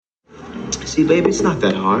See, baby, it's not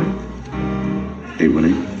that hard.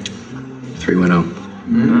 818.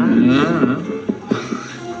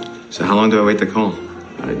 310. So how long do I wait to call?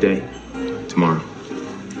 A day. Tomorrow.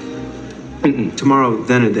 Tomorrow,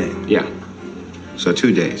 then a day. Yeah. So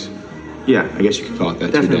 2 days. Yeah, I guess you could call it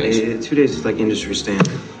that. definitely. 2 days. 2 days is like industry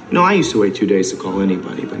standard. You know, I used to wait 2 days to call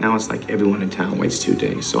anybody, but now it's like everyone in town waits 2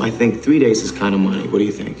 days. So I think 3 days is kind of money. What do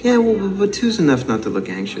you think? Yeah, well, but 2's enough not to look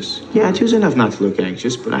anxious. Yeah, 2's enough not to look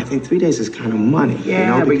anxious, but I think 3 days is kind of money.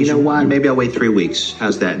 Yeah, but you know what? Maybe I'll wait 3 weeks.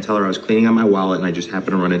 How's that? And tell her I was cleaning out my wallet and I just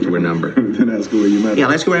happened to run into her number. Then ask her where you met her. Yeah,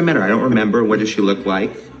 let's go where I met her. I don't remember. What does she look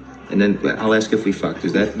like? And then I'll ask if we fucked.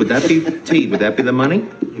 Would that be T? Would that be the money?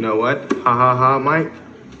 You know what? Ha ha ha, Mike.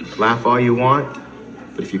 Laugh all you want,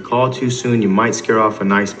 but if you call too soon, you might scare off a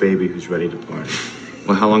nice baby who's ready to party.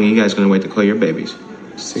 Well, how long are you guys going to wait to call your babies?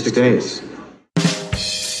 6 days.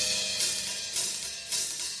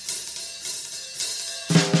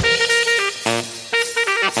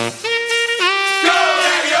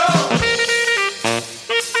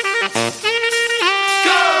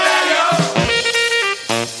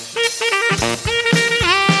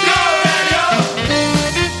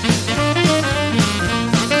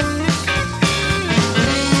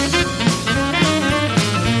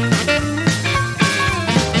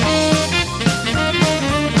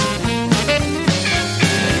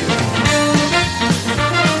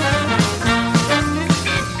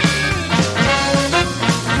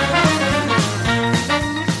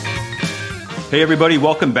 Hey, everybody,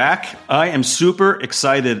 welcome back. I am super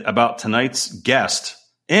excited about tonight's guest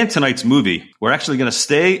and tonight's movie. We're actually going to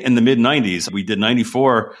stay in the mid-90s. We did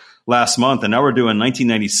 94 last month, and now we're doing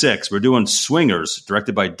 1996. We're doing Swingers,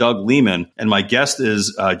 directed by Doug Liman, and my guest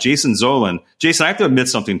is Jason Zolan. Jason, I have to admit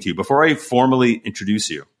something to you. Before I formally introduce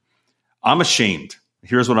you, I'm ashamed.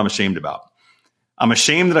 Here's what I'm ashamed about. I'm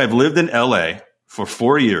ashamed that I've lived in L.A. for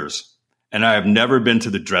 4 years, and I have never been to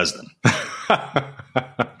the Dresden.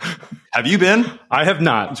 Have you been? I have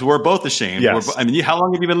not. So we're both ashamed. Yes. How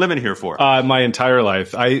long have you been living here for? My entire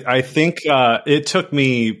life. I think it took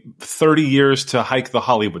me 30 years to hike the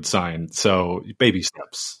Hollywood sign. So baby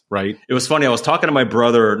steps, right? It was funny. I was talking to my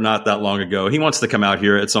brother not that long ago. He wants to come out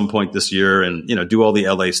here at some point this year and, do all the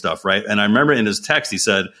LA stuff, right? And I remember in his text, he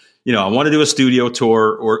said, I want to do a studio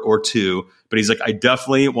tour or two, but he's like, I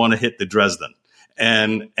definitely want to hit the Dresden.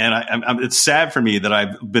 And it's sad for me that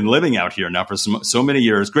I've been living out here now for so many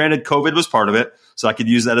years. Granted, COVID was part of it, so I could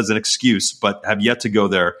use that as an excuse, but have yet to go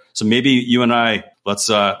there. So maybe you and I, let's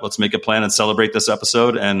make a plan and celebrate this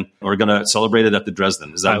episode, and we're going to celebrate it at the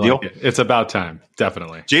Dresden. Is that a deal? Like it. It's about time,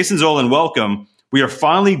 definitely. Jason Zolan, welcome. We are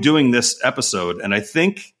finally doing this episode, and I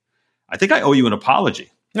think I owe you an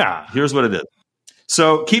apology. Yeah. Here's what it is.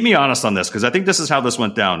 So keep me honest on this, because I think this is how this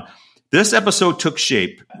went down. This episode took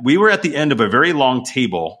shape. We were at the end of a very long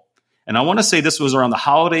table, and I want to say this was around the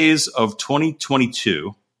holidays of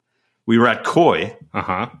 2022. We were at Koi.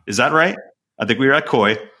 Is that right? I think we were at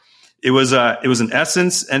Koi. It was an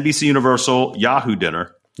Essence, NBC Universal, Yahoo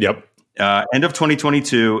dinner. Yep. End of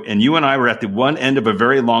 2022, and you and I were at the one end of a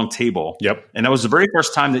very long table. Yep. And that was the very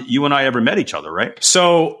first time that you and I ever met each other, right?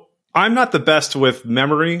 So I'm not the best with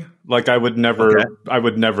memory. Like I would never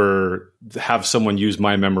have someone use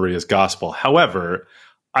my memory as gospel. However,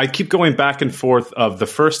 I keep going back and forth of the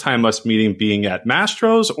first time us meeting being at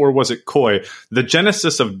Mastro's, or was it Koi? The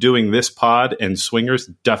genesis of doing this pod and Swingers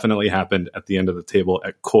definitely happened at the end of the table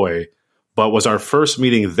at Koi. But was our first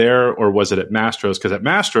meeting there, or was it at Mastro's? Because at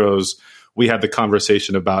Mastro's, we had the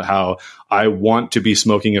conversation about how I want to be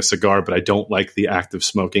smoking a cigar, but I don't like the act of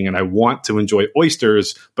smoking. And I want to enjoy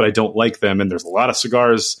oysters, but I don't like them. And there's a lot of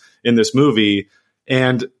cigars in this movie.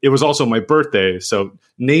 And it was also my birthday. So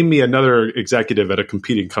name me another executive at a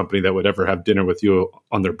competing company that would ever have dinner with you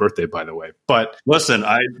on their birthday, by the way. But listen,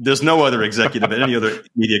 there's no other executive at any other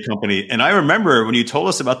media company. And I remember when you told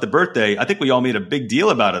us about the birthday, I think we all made a big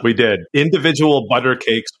deal about it. We did. Individual butter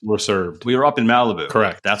cakes were served. We were up in Malibu.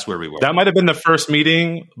 Correct. That's where we were. That might have been the first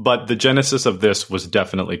meeting, but the genesis of this was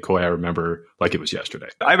definitely Koi. I remember like it was yesterday.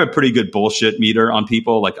 I have a pretty good bullshit meter on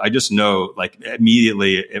people. Like I just know like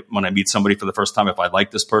immediately when I meet somebody for the first time, if I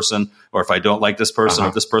like this person or if I don't like this person, or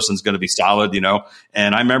if this person's going to be solid,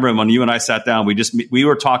 And I remember when you and I sat down, we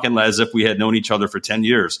were talking as if we had known each other for 10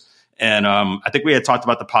 years. And I think we had talked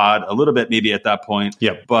about the pod a little bit maybe at that point.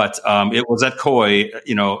 Yep. But it was at Koi,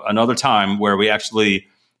 another time where we actually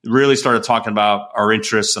really started talking about our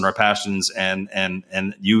interests and our passions.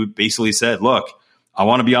 And you basically said, look, I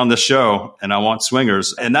want to be on this show and I want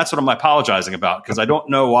Swingers. And that's what I'm apologizing about, because I don't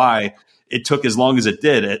know why it took as long as it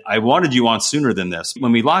did. I wanted you on sooner than this.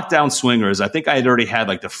 When we locked down Swingers, I think I had already had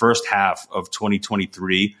like the first half of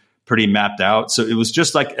 2023 pretty mapped out. So it was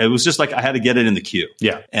just like I had to get it in the queue.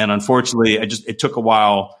 Yeah. And unfortunately, it took a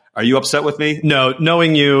while. Are you upset with me? No,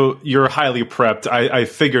 knowing you're highly prepped. I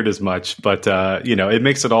figured as much, but it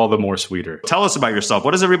makes it all the more sweeter. Tell us about yourself.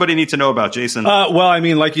 What does everybody need to know about Jason? Well, I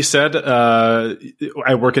mean, like you said,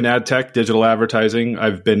 I work in ad tech, digital advertising.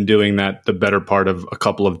 I've been doing that the better part of a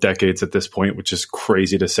couple of decades at this point, which is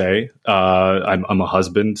crazy to say. I'm a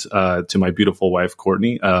husband to my beautiful wife,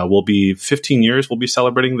 Courtney. We'll be 15 years. We'll be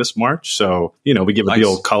celebrating this March. So, we give it the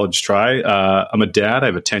old college try. I'm a dad. I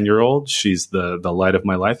have a 10-year-old. She's the light of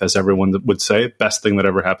my life, as everyone would say. Best thing that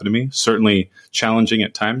ever happened to me. Certainly challenging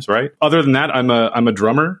at times, right? Other than that, I'm a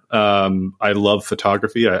drummer. I love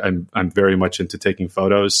photography. I'm very much into taking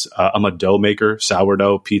photos. I'm a dough maker,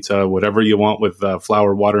 sourdough, pizza, whatever you want with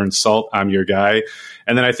flour, water, and salt. I'm your guy.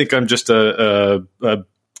 And then I think I'm just a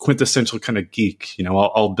quintessential kind of geek.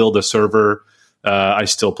 I'll build a server. I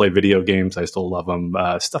still play video games. I still love them.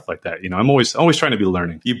 Stuff like that. I'm always trying to be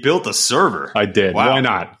learning. You built a server. I did. Wow. Why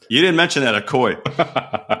not? You didn't mention that at Koi.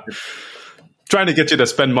 Trying to get you to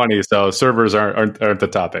spend money, so servers aren't the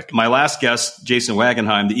topic. My last guest, Jason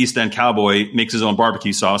Wagenheim, the East End cowboy, makes his own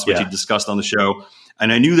barbecue sauce, which he discussed on the show.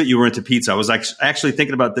 And I knew that you were into pizza. I was actually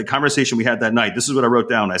thinking about the conversation we had that night. This is what I wrote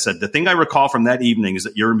down. I said, the thing I recall from that evening is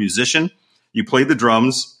that you're a musician. You played the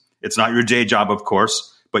drums. It's not your day job, of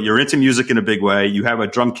course, but you're into music in a big way. You have a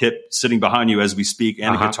drum kit sitting behind you as we speak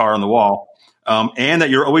and a guitar on the wall. And that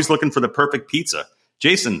you're always looking for the perfect pizza.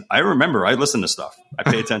 Jason, I remember. I listen to stuff. I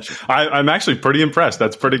pay attention. I'm actually pretty impressed.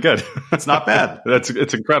 That's pretty good. It's not bad.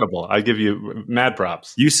 It's incredible. I give you mad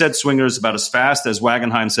props. You said Swingers about as fast as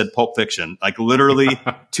Wagenheim said Pulp Fiction. Like literally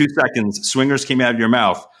 2 seconds, Swingers came out of your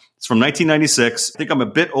mouth. It's from 1996. I think I'm a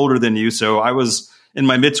bit older than you, so I was in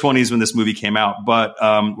my mid-20s when this movie came out. But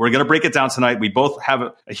we're going to break it down tonight. We both have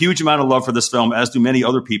a huge amount of love for this film, as do many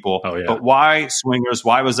other people. Oh, yeah. But why Swingers?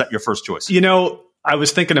 Why was that your first choice? I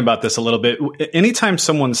was thinking about this a little bit. Anytime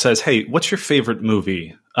someone says, hey, what's your favorite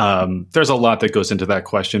movie? There's a lot that goes into that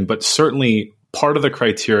question, but certainly part of the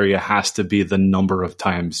criteria has to be the number of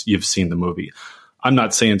times you've seen the movie. I'm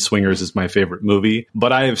not saying Swingers is my favorite movie,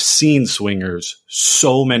 but I have seen Swingers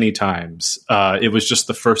so many times. It was just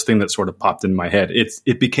the first thing that sort of popped in my head.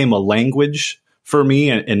 It became a language for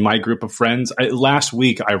me and my group of friends. Last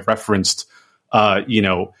week, I referenced,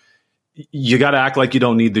 you got to act like you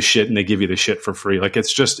don't need the shit and they give you the shit for free. Like it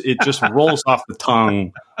just rolls off the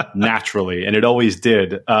tongue naturally. And it always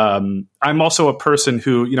did. I'm also a person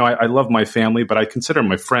who, I love my family, but I consider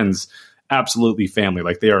my friends absolutely family.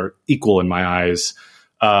 Like they are equal in my eyes.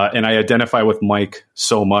 And I identify with Mike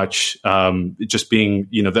so much, just being,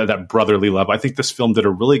 that brotherly love. I think this film did a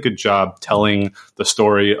really good job telling the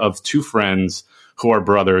story of 2 friends who are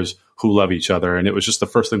brothers who love each other. And it was just the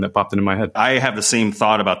first thing that popped into my head. I have the same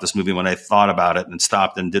thought about this movie when I thought about it and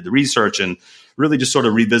stopped and did the research and really just sort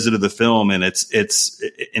of revisited the film. And it's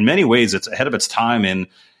in many ways, it's ahead of its time in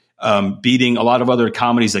beating a lot of other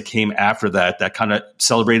comedies that came after that kind of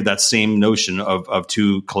celebrated that same notion of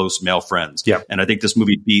 2 close male friends. Yeah. And I think this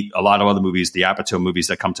movie beat a lot of other movies, the Apatow movies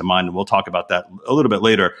that come to mind. And we'll talk about that a little bit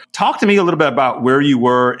later. Talk to me a little bit about where you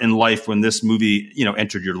were in life when this movie,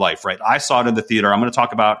 entered your life, right? I saw it in the theater. I'm going to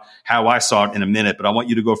talk about how I saw it in a minute, but I want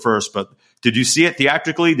you to go first. But did you see it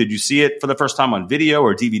theatrically? Did you see it for the first time on video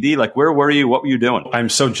or DVD? Like, where were you? What were you doing? I'm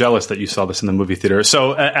so jealous that you saw this in the movie theater.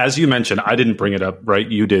 So as you mentioned, I didn't bring it up, right?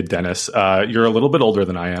 You did, Dennis. You're a little bit older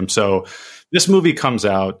than I am. So this movie comes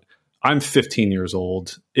out. I'm 15 years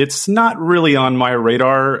old. It's not really on my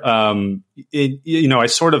radar. I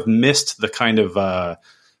sort of missed the kind of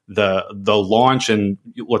the launch and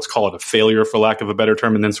let's call it a failure, for lack of a better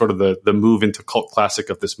term, and then sort of the move into cult classic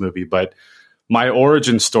of this movie. But my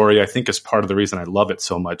origin story, I think, is part of the reason I love it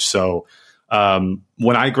so much. So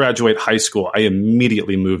when I graduate high school, I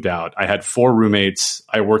immediately moved out. I had 4 roommates.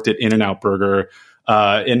 I worked at In-N-Out Burger.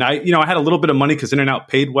 And I had a little bit of money because In-N-Out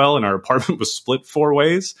paid well and our apartment was split 4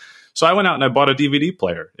 ways. So I went out and I bought a DVD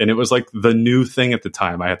player, and it was like the new thing at the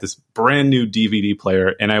time. I had this brand new DVD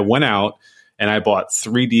player, and I went out and I bought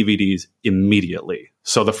 3 DVDs immediately.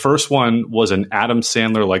 So the first one was an Adam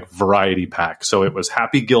Sandler like variety pack. So it was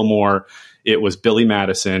Happy Gilmore, it was Billy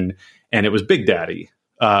Madison, and it was Big Daddy.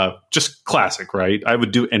 Just classic, right? I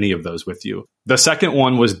would do any of those with you. The second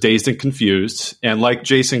one was Dazed and Confused. And like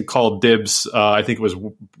Jason called dibs, I think it was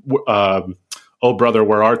Oh Brother,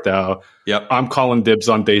 Where Art Thou? Yep. I'm calling dibs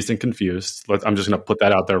on Dazed and Confused. I'm just going to put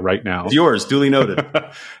that out there right now. It's yours, duly noted.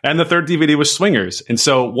 And the third DVD was Swingers. And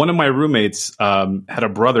so one of my roommates had a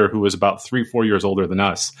brother who was about 3-4 years older than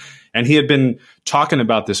us. And he had been talking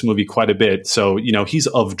about this movie quite a bit. So, he's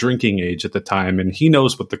of drinking age at the time, and he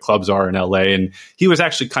knows what the clubs are in LA. And he was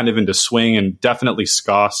actually kind of into swing and definitely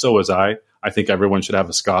ska. So was I. I think everyone should have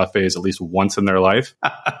a ska phase at least once in their life.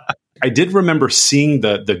 I did remember seeing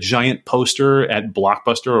the giant poster at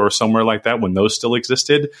Blockbuster or somewhere like that when those still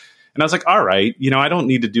existed. And I was like, all right, I don't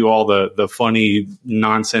need to do all the funny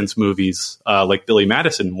nonsense movies like Billy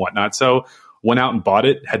Madison and whatnot. So went out and bought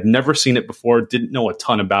it, had never seen it before, didn't know a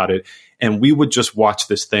ton about it. And we would just watch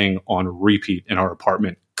this thing on repeat in our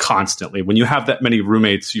apartment constantly. When you have that many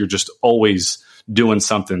roommates, you're just always doing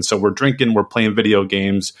something. So we're drinking, we're playing video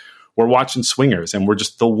games, we're watching Swingers, and we're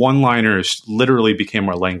just, the one-liners literally became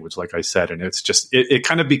our language, like I said. And it's just, it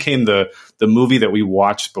kind of became the movie that we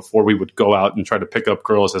watched before we would go out and try to pick up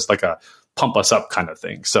girls as like a pump us up kind of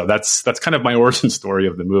thing. So that's kind of my origin story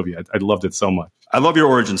of the movie. I loved it so much. I love your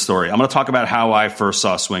origin story. I'm going to talk about how I first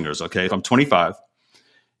saw Swingers. Okay. I'm 25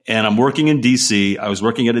 and I'm working in DC. I was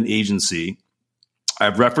working at an agency.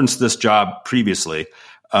 I've referenced this job previously.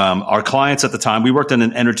 Our clients at the time, we worked in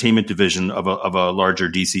an entertainment division of a larger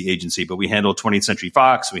DC agency, but we handled 20th Century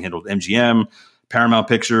Fox, we handled MGM, Paramount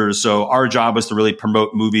Pictures. So our job was to really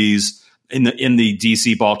promote movies in the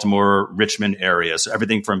DC, Baltimore, Richmond area. So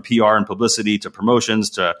everything from PR and publicity to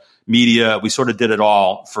promotions to media, we sort of did it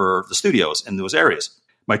all for the studios in those areas.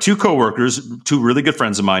 My two coworkers, two really good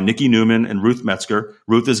friends of mine, Nikki Newman and Ruth Metzger.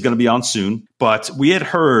 Ruth is going to be on soon, but we had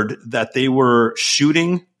heard that they were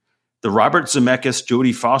shooting the Robert Zemeckis,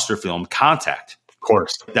 Jodie Foster film, Contact. Of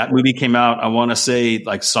course. That movie came out, I want to say,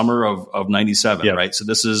 like summer of 97, Yep. right? So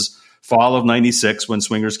this is fall of 96 when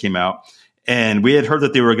Swingers came out. And we had heard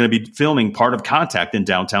that they were going to be filming part of Contact in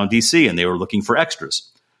downtown DC, and they were looking for extras.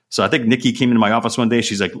 So I think Nikki came into my office one day.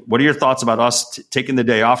 She's like, what are your thoughts about us taking the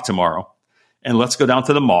day off tomorrow? And let's go down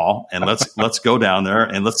to the mall and let's go down there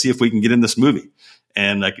and let's see if we can get in this movie.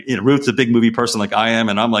 And like, Ruth's a big movie person like I am.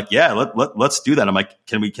 And I'm like, yeah, let's do that. I'm like,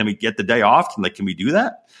 can we get the day off? Can we do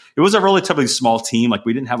that? It was a relatively small team. Like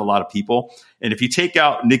we didn't have a lot of people. And if you take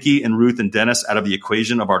out Nikki and Ruth and Dennis out of the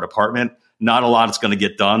equation of our department, not a lot is going to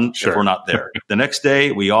get done if we're not there. The next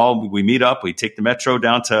day we meet up, we take the metro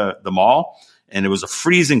down to the mall. And it was a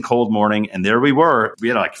freezing cold morning. And there we were. We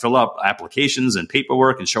had to like fill up applications and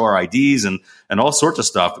paperwork and show our IDs and all sorts of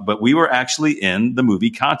stuff. But we were actually in the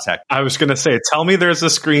movie Contact. I was going to say, tell me there's a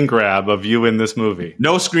screen grab of you in this movie.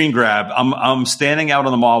 No screen grab. I'm standing out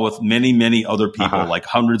on the mall with many, many other people, like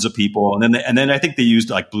hundreds of people. And then I think they used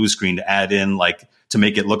like blue screen to add in like to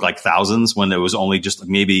make it look like thousands when it was only just like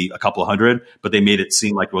maybe a couple of hundred, but they made it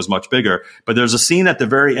seem like it was much bigger. But there's a scene at the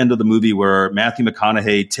very end of the movie where Matthew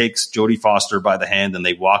McConaughey takes Jodie Foster by the hand and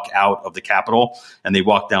they walk out of the Capitol and they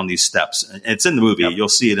walk down these steps. And it's in the movie. Yep. You'll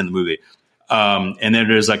see it in the movie. And then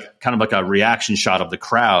there's like kind of like a reaction shot of the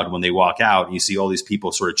crowd when they walk out. And you see all these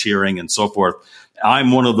people sort of cheering and so forth.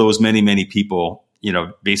 I'm one of those many, many people,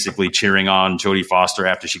 basically cheering on Jodie Foster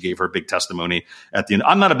after she gave her big testimony at the end.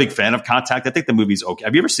 I'm not a big fan of Contact. I think the movie's okay.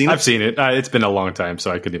 Have you ever seen it? I've seen it. It's been a long time,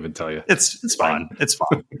 so I couldn't even tell you. It's fun. It's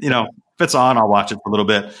fun. If it's on, I'll watch it for a little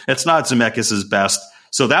bit. It's not Zemeckis' best.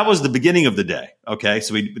 So that was the beginning of the day. Okay.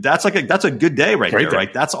 So that's a good day right there,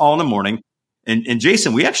 right? That's all in the morning. And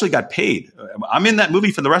Jason, we actually got paid. I'm in that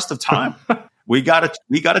movie for the rest of time. We got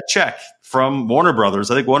a check from Warner Brothers.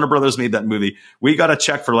 I think Warner Brothers made that movie. We got a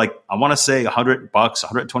check for like, I want to say $100,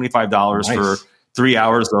 $125 for 3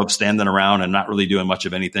 hours of standing around and not really doing much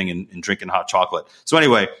of anything and drinking hot chocolate. So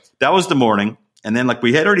anyway, that was the morning. And then like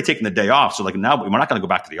we had already taken the day off. So like now we're not going to go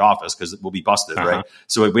back to the office because we'll be busted, right?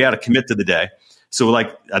 So we had to commit to the day. So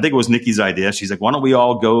like, I think it was Nikki's idea. She's like, why don't we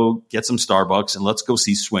all go get some Starbucks and let's go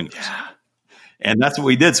see Swingers. Yeah. And that's what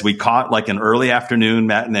we did. So we caught like an early afternoon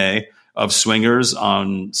matinee of Swingers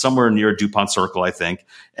on somewhere near DuPont Circle, I think.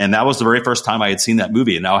 And that was the very first time I had seen that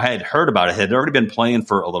movie. And now I had heard about it. It had already been playing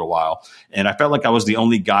for a little while. And I felt like I was the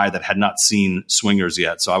only guy that had not seen Swingers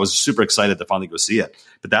yet. So I was super excited to finally go see it.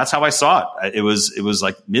 But that's how I saw it. It was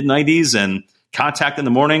like mid-90s and Contact in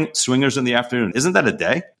the morning, Swingers in the afternoon. Isn't that a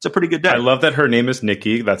day? It's a pretty good day. I love that her name is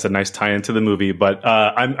Nikki. That's a nice tie into the movie. But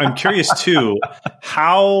I'm curious too,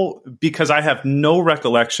 how, because I have no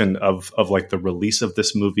recollection of like the release of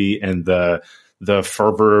this movie and the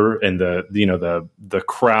fervor and the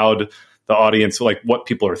crowd, the audience, like what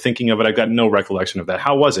people are thinking of it. I've got no recollection of that.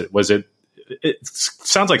 How was it? Was it it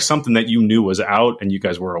sounds like something that you knew was out and you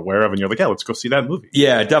guys were aware of, and you're like, yeah, let's go see that movie.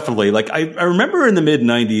 Yeah, definitely. Like I remember in the mid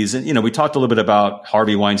 90s, and, you know, we talked a little bit about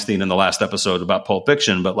Harvey Weinstein in the last episode about Pulp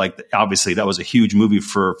Fiction, but like, obviously that was a huge movie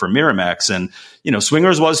for Miramax, and, you know,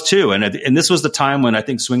 Swingers was too. And this was the time when I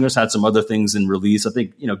think Swingers had some other things in release. I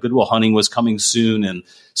think, you know, Good Will Hunting was coming soon, and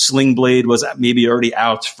Sling Blade was maybe already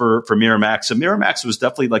out for Miramax. So Miramax was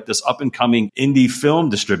definitely like this up and coming indie film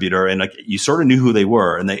distributor, and like you sort of knew who they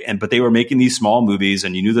were, but they were making these small movies,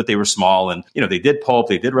 and you knew that they were small, and, you know, they did Pulp,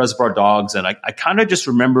 they did Reservoir Dogs, and I kind of just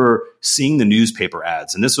remember seeing the newspaper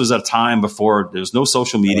ads, and this was a time before there was no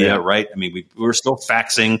social media, right? I mean, we were still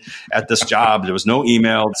faxing at this job. There was no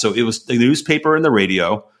email, so it was the newspaper and the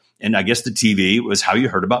radio. And I guess the TV was how you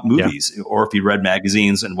heard about movies, or if you read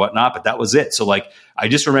magazines and whatnot, but that was it. So like, I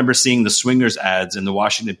just remember seeing the Swingers ads in the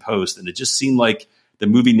Washington Post, and it just seemed like the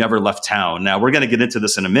movie never left town. Now, we're going to get into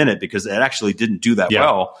this in a minute because it actually didn't do that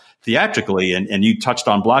well theatrically. And you touched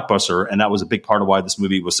on Blockbuster, and that was a big part of why this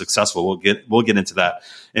movie was successful. We'll get into that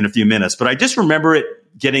in a few minutes. But I just remember it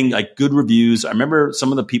getting like good reviews. I remember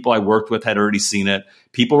some of the people I worked with had already seen it.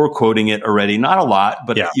 People were quoting it already. Not a lot,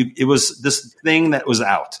 but it was this thing that was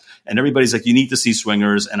out. And everybody's like, you need to see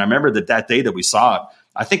Swingers. And I remember that day that we saw it,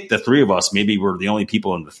 I think the three of us maybe were the only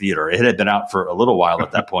people in the theater. It had been out for a little while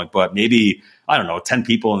at that point, but maybe, I don't know, 10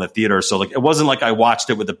 people in the theater. So like, it wasn't like I watched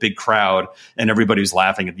it with a big crowd and everybody was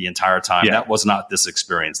laughing at the entire time. That was not this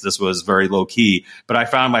experience. This was very low key, but I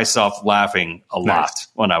found myself laughing a lot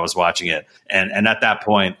when I was watching it. And at that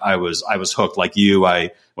point I was hooked like you.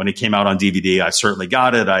 When it came out on DVD, I certainly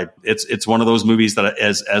got it. It's one of those movies that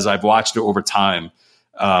as I've watched it over time,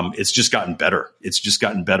 it's just gotten better. It's just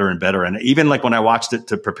gotten better and better. And even like when I watched it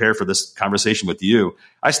to prepare for this conversation with you,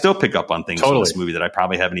 I still pick up on things from this movie that I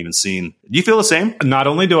probably haven't even seen. Do you feel the same? Not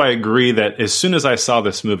only do I agree that as soon as I saw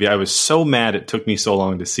this movie, I was so mad it took me so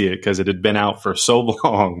long to see it because it had been out for so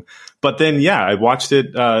long. But then, I watched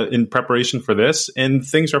it in preparation for this, and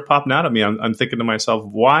things are popping out at me. I'm thinking to myself,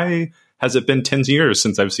 why has it been 10 years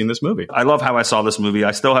since I've seen this movie? I love how I saw this movie.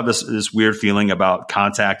 I still have this weird feeling about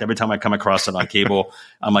Contact. Every time I come across it on cable,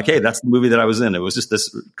 I'm like, hey, that's the movie that I was in. It was just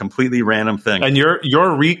this completely random thing. And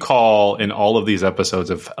your recall in all of these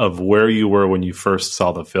episodes of where you were when you first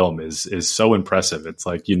saw the film is so impressive. It's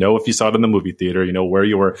like, if you saw it in the movie theater, where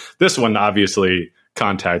you were. This one, obviously,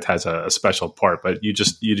 Contact has a special part, but you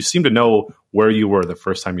just seem to know where you were the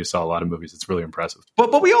first time you saw a lot of movies. It's really impressive.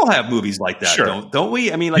 But we all have movies like that, don't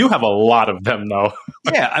we? I mean, like, you have a lot of them, though.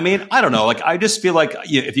 Yeah, I mean, I don't know. Like, I just feel like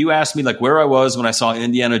if you asked me like where I was when I saw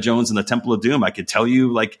Indiana Jones and the Temple of Doom, I could tell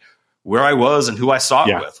you like where I was and who I saw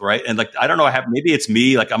it with, right? And like, I don't know, maybe it's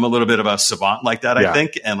me. Like, I'm a little bit of a savant like that, I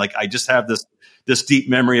think, and like I just have this deep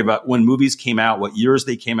memory about when movies came out, what years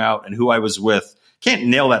they came out, and who I was with. Can't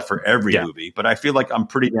nail that for every movie, but I feel like I'm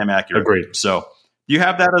pretty damn accurate. Agreed. So do you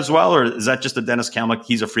have that as well, or is that just a Dennis Kamlik?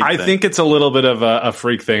 He's a freak thing? I think it's a little bit of a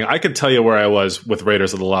freak thing. I could tell you where I was with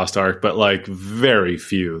Raiders of the Lost Ark, but like very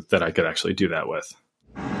few that I could actually do that with.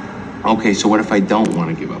 Okay, so what if I don't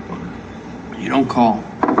want to give up on her? You don't call.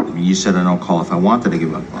 You said I don't call if I wanted to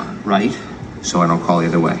give up on her. Right. So I don't call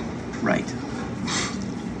either way. Right.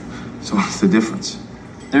 So what's the difference?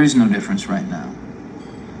 There is no difference right now.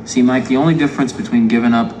 See, Mike, the only difference between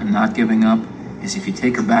giving up and not giving up is if you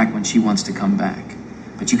take her back when she wants to come back.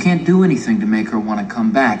 But you can't do anything to make her want to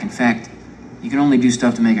come back. In fact, you can only do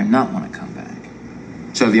stuff to make her not want to come back.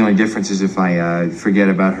 So the only difference is if I forget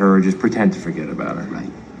about her or just pretend to forget about her.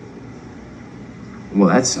 Right. Well,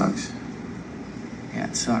 that sucks. Yeah,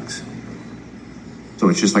 it sucks. So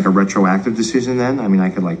it's just like a retroactive decision then? I mean, I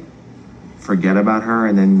could like forget about her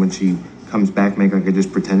and then when she comes back, I could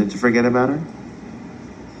just pretend to forget about her?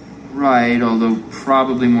 Right, although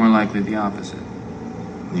probably more likely the opposite.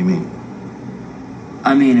 What do you mean?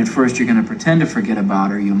 I mean, at first you're going to pretend to forget about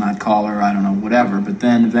her, you'll not call her, I don't know, whatever, but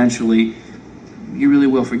then eventually you really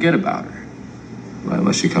will forget about her. Well,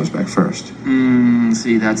 unless she comes back first.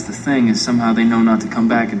 See, that's the thing, is somehow they know not to come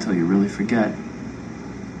back until you really forget.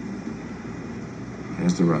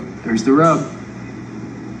 There's the rub. There's the rub.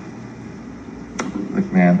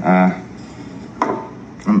 Look, man,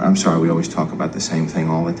 I'm sorry, we always talk about the same thing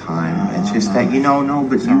all the time. It's just that,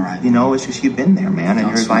 it's just you've been there, man, and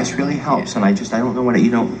your advice really helps, and I don't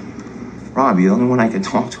know Rob, you're the only one I can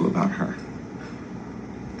talk to about her.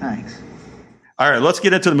 Thanks. All right, let's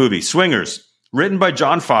get into the movie. Swingers, written by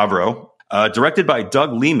Jon Favreau, directed by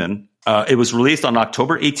Doug Liman. It was released on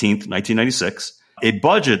October 18th, 1996. A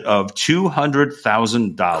budget of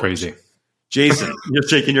 $200,000. Crazy. Jason, you're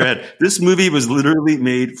shaking your head. This movie was literally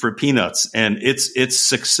made for peanuts, and its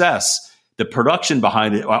success, the production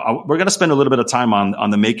behind it. We're going to spend a little bit of time on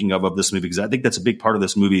the making of this movie because I think that's a big part of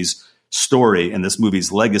this movie's story and this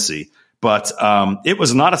movie's legacy. But it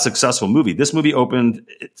was not a successful movie. This movie opened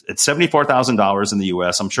at $74,000 in the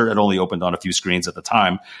U.S. I'm sure it only opened on a few screens at the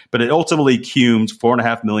time, but it ultimately cumed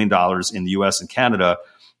 $4.5 million in the U.S. and Canada.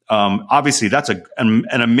 Obviously, that's an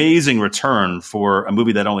amazing return for a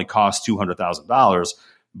movie that only cost $200,000.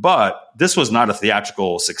 But this was not a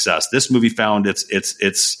theatrical success. This movie found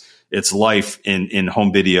its life in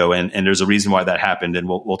home video, and there's a reason why that happened, and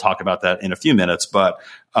we'll talk about that in a few minutes. But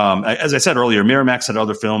as I said earlier, Miramax had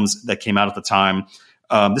other films that came out at the time.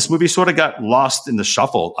 This movie sort of got lost in the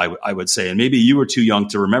shuffle, I would say, and maybe you were too young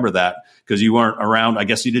to remember that because you weren't around. I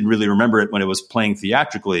guess you didn't really remember it when it was playing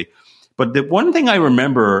theatrically. But the one thing I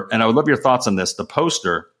remember, and I would love your thoughts on this, the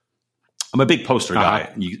poster. I'm a big poster guy.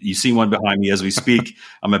 You see one behind me as we speak.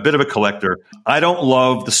 I'm a bit of a collector. I don't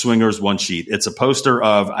love the Swingers one sheet. It's a poster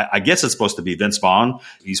of, I guess it's supposed to be Vince Vaughn.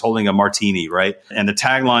 He's holding a martini, right? And the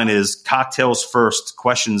tagline is cocktails first,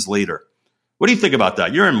 questions later. What do you think about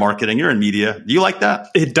that? You're in marketing. You're in media. Do you like that?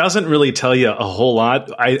 It doesn't really tell you a whole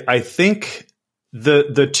lot. I think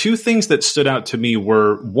the two things that stood out to me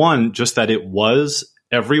were, one, just that it was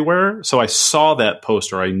everywhere. So I saw that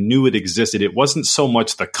poster. I knew it existed. It wasn't so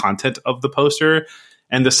much the content of the poster.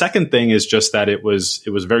 And the second thing is just that it was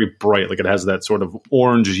very bright. Like it has that sort of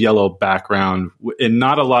orange yellow background, and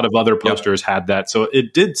not a lot of other posters had that. So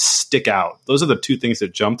it did stick out. Those are the two things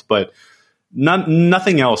that jumped, but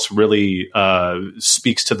nothing else really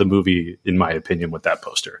speaks to the movie, in my opinion, with that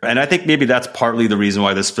poster. And I think maybe that's partly the reason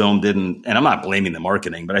why this film didn't, and I'm not blaming the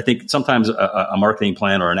marketing, but I think sometimes a marketing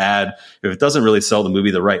plan or an ad, if it doesn't really sell the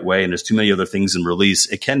movie the right way and there's too many other things in release,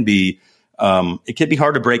 it can be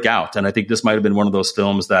hard to break out. And I think this might have been one of those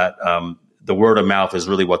films that the word of mouth is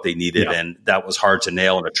really what they needed. Yeah. And that was hard to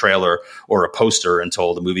nail in a trailer or a poster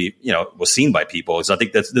until the movie, was seen by people. So I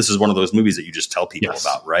think this is one of those movies that you just tell people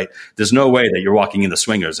about, right? There's no way that you're walking in the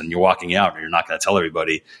Swingers and you're walking out and you're not going to tell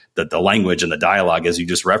everybody that the language and the dialogue, as you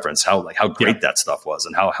just referenced, how great that stuff was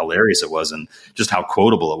and how hilarious it was and just how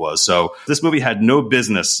quotable it was. So this movie had no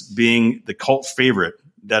business being the cult favorite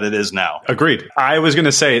that it is now. Agreed. I was going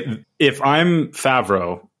to say, if I'm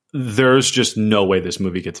Favreau, there's just no way this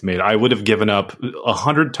movie gets made. I would have given up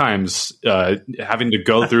 100 times having to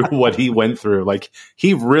go through what he went through. Like,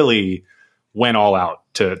 he really went all out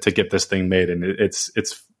to get this thing made. And it's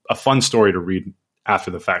a fun story to read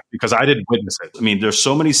after the fact because I didn't witness it. I mean, there's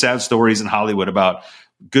so many sad stories in Hollywood about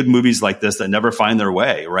good movies like this that never find their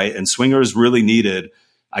way, right? And Swingers really needed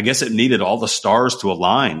all the stars to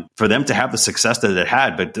align for them to have the success that it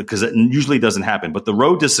had, but because it usually doesn't happen. But the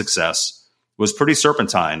road to success was pretty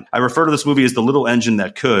serpentine. I refer to this movie as the little engine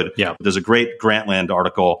that could. Yeah. There's a great Grantland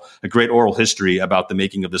article, a great oral history about the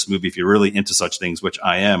making of this movie, if you're really into such things, which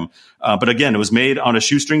I am. But again, it was made on a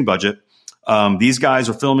shoestring budget. These guys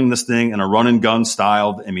are filming this thing in a run and gun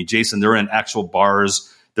style. I mean, Jason, they're in actual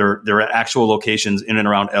bars. They're at actual locations in and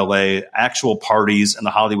around LA, actual parties in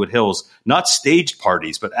the Hollywood Hills, not staged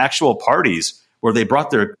parties, but actual parties where they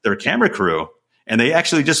brought their camera crew and they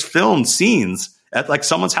actually just filmed scenes at like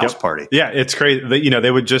someone's house party. Yeah, it's crazy.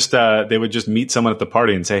 They would just meet someone at the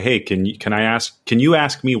party and say, "Hey, can you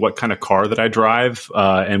ask me what kind of car that I drive?"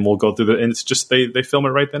 And we'll go through and it's just they film it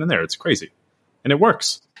right then and there. It's crazy, and it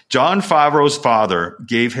works. Jon Favreau's father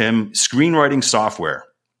gave him screenwriting software.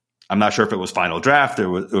 I'm not sure if it was Final Draft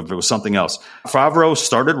or if it was something else. Favreau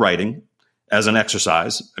started writing as an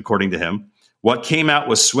exercise, according to him. What came out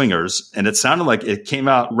was Swingers, and it sounded like it came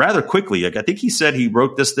out rather quickly. Like, I think he said he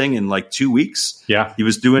wrote this thing in like 2 weeks. Yeah. He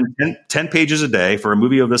was doing 10 pages a day for a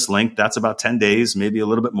movie of this length. That's about 10 days, maybe a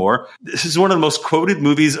little bit more. This is one of the most quoted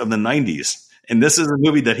movies of the 90s. And this is a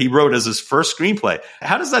movie that he wrote as his first screenplay.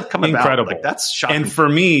 How does that come about? Incredible. Like, that's shocking. And for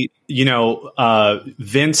me,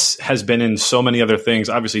 Vince has been in so many other things.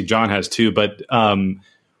 Obviously, John has too. But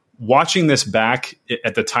watching this back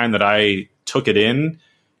at the time that I took it in,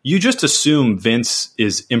 you just assume Vince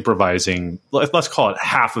is improvising, let's call it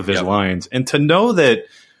half of his lines. And to know that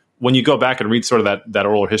when you go back and read sort of that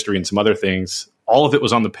oral history and some other things, all of it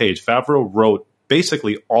was on the page. Favreau wrote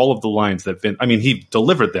basically all of the lines that Vince, he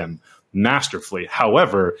delivered them masterfully.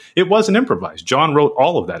 However, it wasn't improvised. John wrote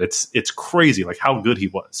all of that. It's crazy, like how good he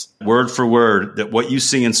was. Word for word, that what you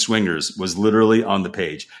see in Swingers was literally on the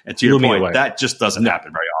page. And to your point, that just doesn't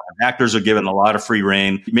happen very often. Actors are given a lot of free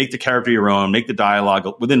reign. Make the character your own, make the dialogue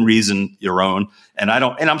within reason your own. And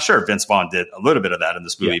I'm sure Vince Vaughn did a little bit of that in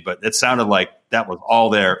this movie, but it sounded like that was all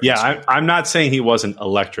there. Yeah, I'm not saying he wasn't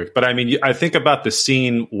electric, but I think about the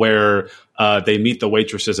scene where they meet the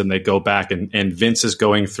waitresses and they go back and Vince is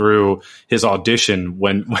going through his audition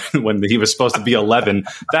when he was supposed to be 11.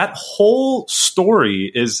 That whole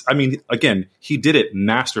story is, again, he did it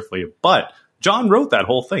masterfully, but John wrote that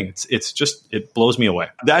whole thing. It's just, it blows me away.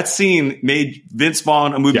 That scene made Vince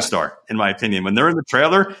Vaughn a movie star, in my opinion. When they're in the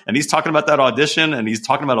trailer and he's talking about that audition and he's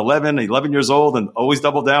talking about 11 years old and always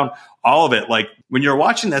double down, all of it. Like when you're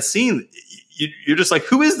watching that scene, you're just like,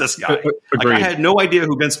 who is this guy? Like, I had no idea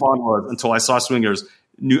who Vince Vaughn was until I saw Swingers.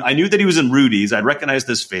 I knew that he was in Rudy's. I'd recognized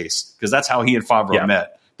his face because that's how he and Favreau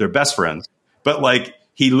met. They're best friends. But like,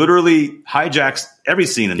 he literally hijacks every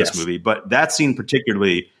scene in this movie. But that scene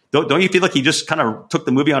particularly, don't you feel like he just kind of took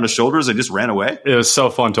the movie on his shoulders and just ran away? It was so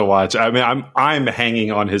fun to watch. I mean, I'm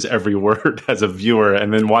hanging on his every word as a viewer,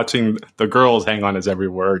 and then watching the girls hang on his every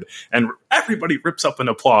word, and everybody rips up in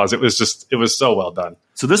applause. It was so well done.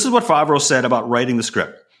 So this is what Favreau said about writing the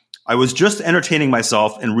script. I was just entertaining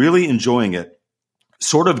myself and really enjoying it,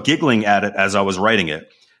 sort of giggling at it as I was writing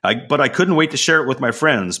it. But I couldn't wait to share it with my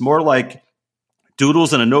friends, more like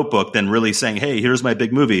doodles in a notebook than really saying, hey, here's my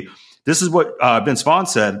big movie. This is what Vince Vaughn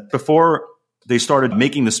said before they started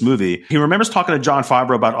making this movie. He remembers talking to Jon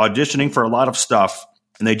Favreau about auditioning for a lot of stuff,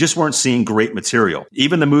 and they just weren't seeing great material.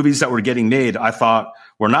 Even the movies that were getting made, I thought,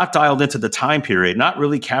 were not dialed into the time period, not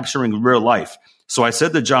really capturing real life. So I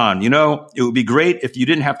said to Jon, it would be great if you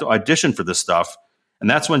didn't have to audition for this stuff. And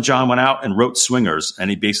that's when Jon went out and wrote Swingers, and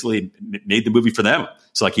he basically made the movie for them.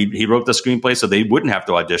 So like he wrote the screenplay so they wouldn't have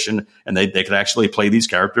to audition, and they could actually play these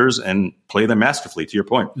characters and play them masterfully, to your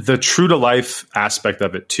point. The true to life aspect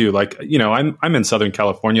of it too. Like, I'm in Southern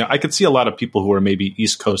California. I could see a lot of people who are maybe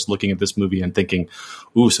East Coast looking at this movie and thinking,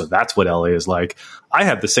 ooh, so that's what LA is like. I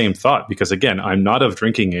had the same thought because, again, I'm not of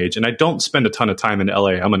drinking age and I don't spend a ton of time in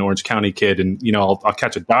LA. I'm an Orange County kid, and, I'll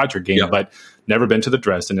catch a Dodger game, but never been to the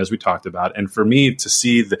Dresden, as we talked about. And for me to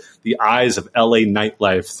see the eyes of LA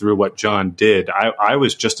nightlife through what John did, I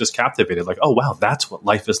was just as captivated. Like, oh, wow, that's what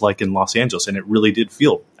life is like in Los Angeles. And it really did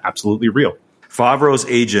feel absolutely real. Favreau's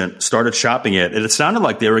agent started shopping it, and it sounded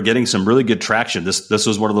like they were getting some really good traction. This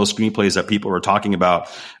was one of those screenplays that people were talking about.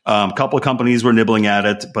 A couple of companies were nibbling at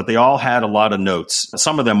it, but they all had a lot of notes.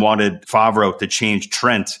 Some of them wanted Favreau to change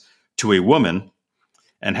Trent to a woman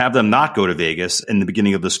and have them not go to Vegas in the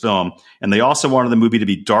beginning of this film. And they also wanted the movie to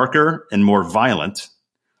be darker and more violent.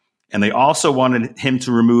 And they also wanted him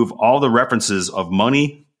to remove all the references of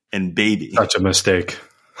money and baby. Such a mistake.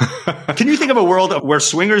 Can you think of a world where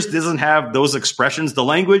Swingers doesn't have those expressions, the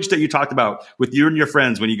language that you talked about with you and your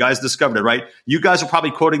friends when you guys discovered it, right? You guys are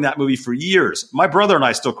probably quoting that movie for years. My brother and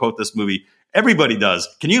I still quote this movie. Everybody does.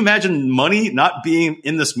 Can you imagine money not being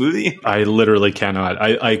in this movie? I literally cannot.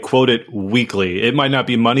 I quote it weekly. It might not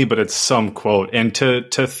be money, but it's some quote. And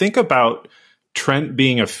to think about Trent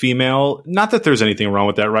being a female, not that there's anything wrong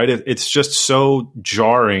with that, right? It's just so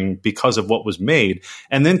jarring because of what was made.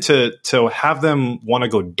 And then to have them want to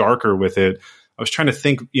go darker with it, I was trying to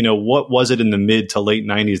think, what was it in the mid to late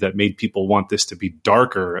 90s that made people want this to be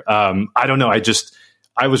darker? I don't know.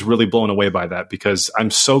 I was really blown away by that because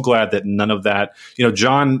I'm so glad that none of that,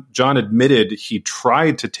 John admitted he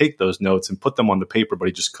tried to take those notes and put them on the paper, but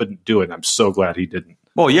he just couldn't do it. And I'm so glad he didn't.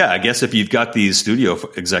 Well, yeah, I guess if you've got these studio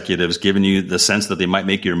executives giving you the sense that they might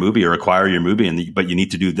make your movie or acquire your movie, but you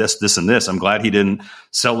need to do this, this, and this, I'm glad he didn't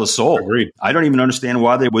sell his soul. Agreed. I don't even understand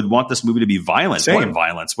why they would want this movie to be violent. Same. What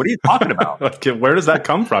violence? What are you talking about? Like, where does that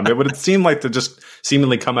come from? It would seem like to just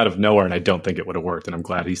seemingly come out of nowhere, and I don't think it would have worked, and I'm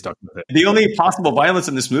glad he stuck with it. The only possible violence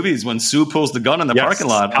in this movie is when Sue pulls the gun in the parking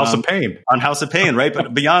lot. House of Pain. On House of Pain, right?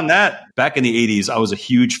 But beyond that, back in the 80s, I was a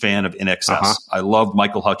huge fan of In Excess. I loved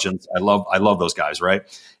Michael Hutchence. I love those guys, right?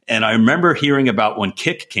 And I remember hearing about when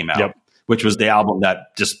Kick came out, which was the album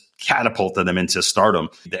that just catapulted them into stardom.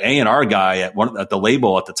 The A&R guy at the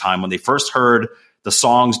label at the time, when they first heard the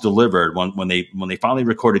songs delivered, when they finally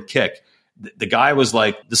recorded Kick, the guy was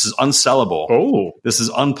like, "This is unsellable. Oh, this is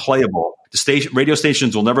unplayable. The radio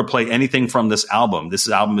stations will never play anything from this album. This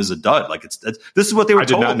album is a dud." Like this is what they were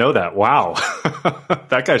told. I did not know that. Wow,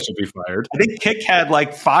 that guy should be fired. I think Kick had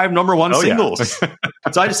like 5 number one singles.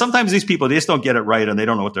 So sometimes these people, they just don't get it right and they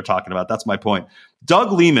don't know what they're talking about. That's my point.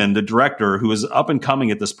 Doug Liman, the director, who is up and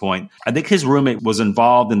coming at this point, I think his roommate was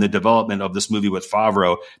involved in the development of this movie with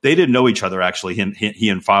Favreau. They didn't know each other, actually, he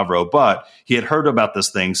and Favreau, but he had heard about this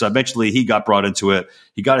thing. So eventually he got brought into it.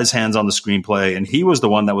 He got his hands on the screenplay, and he was the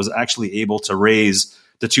one that was actually able to raise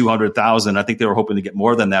the $200,000. I think they were hoping to get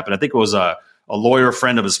more than that, but I think it was a lawyer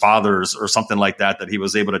friend of his father's or something like that he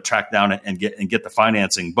was able to track down and get the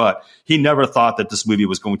financing. But he never thought that this movie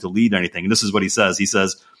was going to lead anything. And this is what he says. He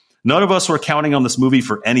says, "None of us were counting on this movie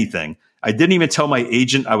for anything. I didn't even tell my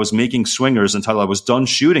agent I was making Swingers until I was done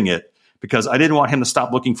shooting it because I didn't want him to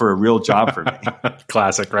stop looking for a real job for me."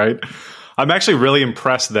 Classic, right? I'm actually really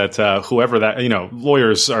impressed that whoever that,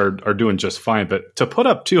 lawyers are doing just fine, but to put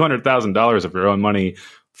up $200,000 of your own money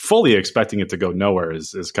fully expecting it to go nowhere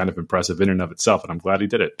is kind of impressive in and of itself. And I'm glad he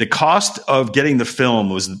did it. The cost of getting the film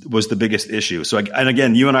was the biggest issue. So, and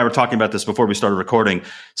again, you and I were talking about this before we started recording.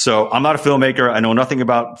 So I'm not a filmmaker. I know nothing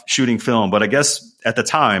about shooting film, but I guess at the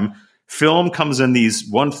time, film comes in these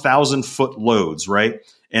 1,000 foot loads, right?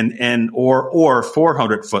 Or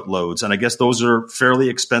 400 foot loads. And I guess those are fairly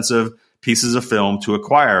expensive pieces of film to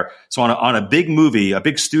acquire. So on a big movie, a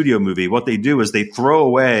big studio movie, what they do is they throw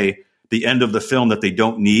away the end of the film that they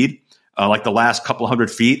don't need, like the last couple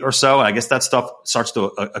hundred feet or so. And I guess that stuff starts to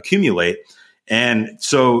accumulate. And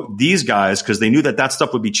so these guys, because they knew that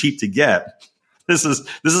stuff would be cheap to get, this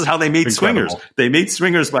is how they made Incredible. Swingers. They made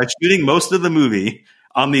Swingers by shooting most of the movie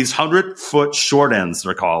on these 100-foot short ends,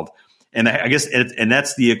 they're called. And I guess, and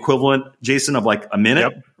that's the equivalent, Jason, of like a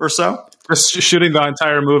minute or so. Just shooting the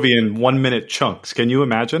entire movie in 1 minute chunks. Can you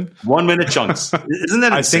imagine? 1 minute chunks. Isn't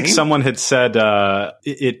that insane? I think someone had said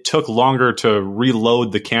it took longer to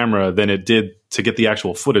reload the camera than it did to get the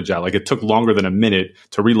actual footage out. Like it took longer than a minute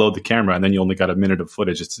to reload the camera, and then you only got a minute of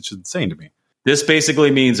footage. It's just insane to me. This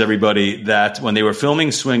basically means, everybody, that when they were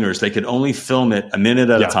filming Swingers, they could only film it a minute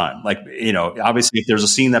at a time. Like, obviously, if there's a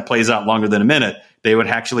scene that plays out longer than a minute, they would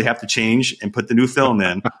actually have to change and put the new film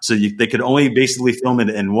in. So they could only basically film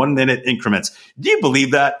it in 1 minute increments. Do you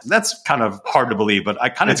believe that? That's kind of hard to believe, but I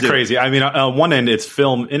kind of do. It's crazy. I mean, on one end, it's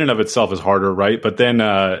film in and of itself is harder, right? But then,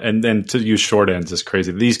 and then to use short ends is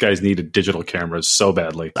crazy. These guys needed digital cameras so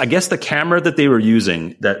badly. I guess the camera that they were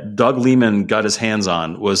using, that Doug Liman got his hands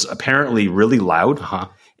on, was apparently really loud.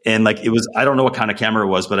 And like, it was, I don't know what kind of camera it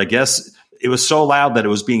was, but I guess it was so loud that it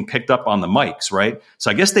was being picked up on the mics, right? So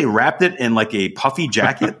I guess they wrapped it in like a puffy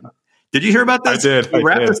jacket. Did you hear about this? I did. They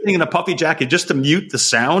wrapped this thing in a puffy jacket just to mute the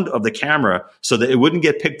sound of the camera so that it wouldn't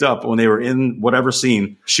get picked up when they were in whatever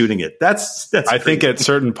scene shooting it. That's I think at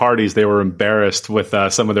certain parties they were embarrassed with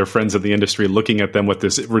some of their friends in the industry looking at them with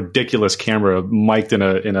this ridiculous camera mic'd in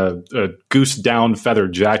a goose down feather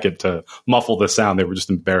jacket to muffle the sound. They were just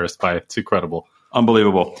embarrassed by it. It's incredible.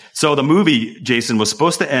 Unbelievable. So the movie, Jason, was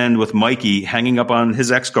supposed to end with Mikey hanging up on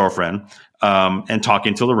his ex-girlfriend and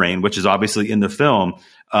talking to Lorraine, which is obviously in the film.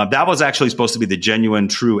 That was actually supposed to be the genuine,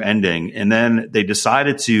 true ending. And then they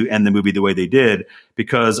decided to end the movie the way they did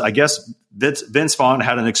because I guess Vince Vaughn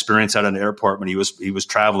had an experience at an airport when he was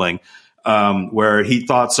traveling where he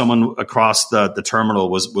thought someone across the terminal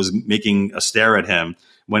was making a stare at him,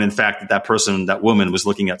 when in fact that woman was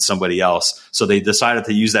looking at somebody else. So they decided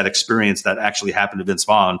to use that experience that actually happened to Vince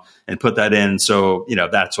Vaughn and put that in. So,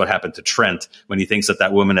 that's what happened to Trent when he thinks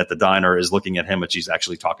that woman at the diner is looking at him, but she's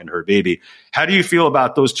actually talking to her baby. How do you feel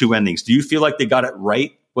about those two endings? Do you feel like they got it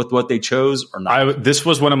right with what they chose or not? This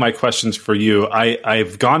was one of my questions for you.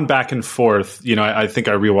 I've gone back and forth. I think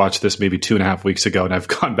I rewatched this maybe 2.5 weeks ago, and I've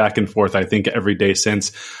gone back and forth, I think, every day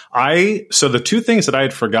since. So the two things that I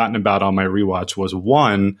had forgotten about on my rewatch was,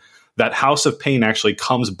 one, that House of Pain actually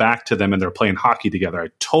comes back to them and they're playing hockey together. I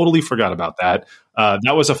totally forgot about that.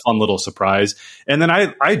 That was a fun little surprise. And then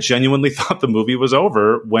I genuinely thought the movie was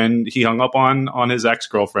over when he hung up on his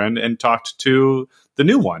ex-girlfriend and talked to the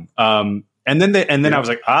new one. And then I was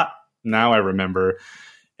like, now I remember.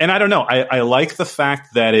 And I don't know. I like the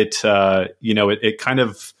fact that it kind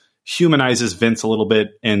of humanizes Vince a little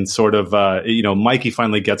bit and sort of, Mikey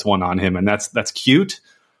finally gets one on him, and that's cute.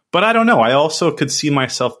 But I don't know. I also could see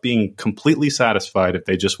myself being completely satisfied if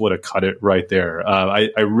they just would have cut it right there. I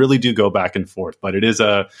really do go back and forth, but it is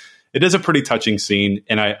a pretty touching scene.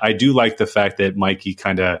 And I do like the fact that Mikey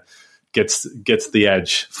kind of gets the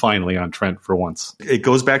edge finally on Trent for once. It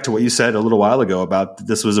goes back to what you said a little while ago about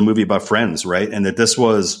this was a movie about friends, right? And that this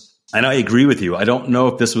was, and I agree with you. I don't know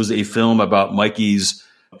if this was a film about Mikey's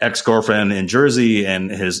ex-girlfriend in Jersey and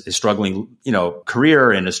his struggling,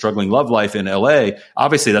 career and his struggling love life in LA.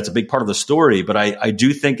 Obviously, that's a big part of the story, but I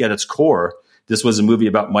do think at its core, this was a movie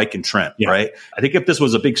about Mike and Trent, right? I think if this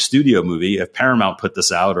was a big studio movie, if Paramount put this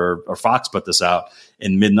out or Fox put this out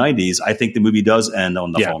in mid-90s, I think the movie does end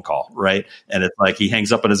on the phone call, right? And it's like he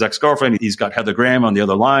hangs up on his ex-girlfriend. He's got Heather Graham on the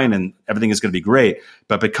other line and everything is going to be great.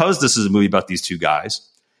 But because this is a movie about these two guys,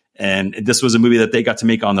 and this was a movie that they got to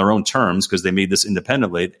make on their own terms because they made this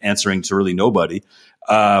independently, answering to really nobody,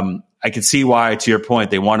 I could see why, to your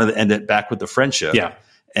point, they wanted to end it back with the friendship. Yeah.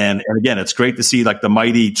 And again, it's great to see like the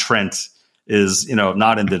mighty Trent is,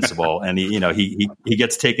 not invincible and he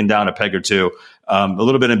gets taken down a peg or two. a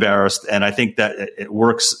little bit embarrassed. And I think that it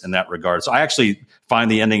works in that regard. So I actually find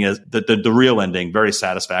the ending as the real ending very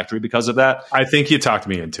satisfactory because of that. I think you talked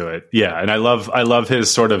me into it. Yeah. And I love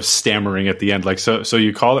his sort of stammering at the end. Like, so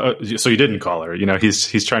you so you didn't call her,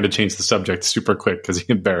 he's trying to change the subject super quick because he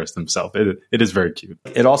embarrassed himself. It is very cute.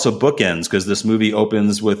 It also bookends because this movie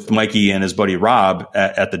opens with Mikey and his buddy Rob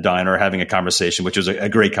at the diner having a conversation, which was a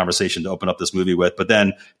great conversation to open up this movie with. But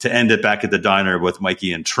then to end it back at the diner with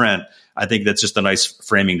Mikey and Trent, I think that's just a nice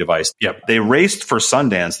framing device. Yep. They raced for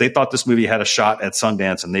Sundance. They thought this movie had a shot at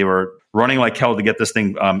Sundance, and they were running like hell to get this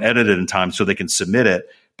thing edited in time so they can submit it.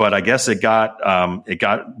 But I guess it got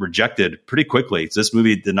rejected pretty quickly. So this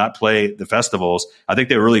movie did not play the festivals. I think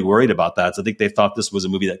they were really worried about that. So I think they thought this was a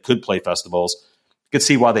movie that could play festivals. You could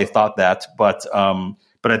see why they thought that, but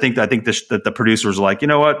I think that the producers were like, you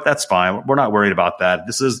know what, that's fine. We're not worried about that.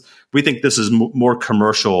 We think this is more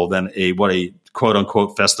commercial than what a quote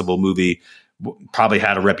unquote festival movie probably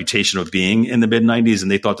had a reputation of being in the mid 90s. And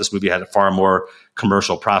they thought this movie had far more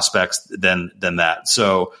commercial prospects than that.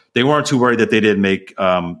 So they weren't too worried that they didn't make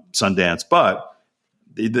Sundance, but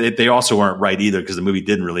they also weren't right either because the movie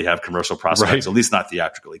didn't really have commercial prospects, right. At least not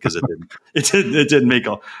theatrically, because it didn't make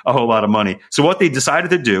a whole lot of money. So what they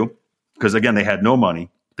decided to do, because again, they had no money,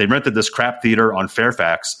 they rented this crap theater on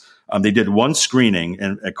Fairfax. They did one screening,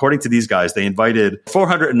 and according to these guys, they invited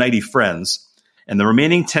 490 friends, and the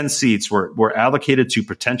remaining 10 seats were allocated to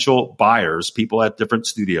potential buyers, people at different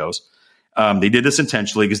studios. They did this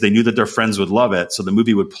intentionally because they knew that their friends would love it, so the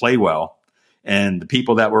movie would play well. And the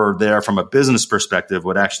people that were there from a business perspective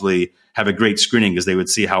would actually have a great screening because they would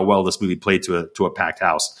see how well this movie played to a packed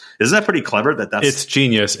house. Isn't that pretty clever? It's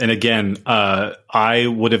genius. And again, I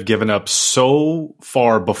would have given up so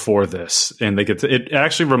far before this. And it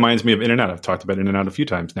actually reminds me of In-N-Out. I've talked about In-N-Out a few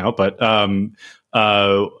times now, but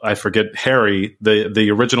I forget Harry,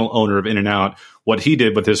 the original owner of In-N-Out. What he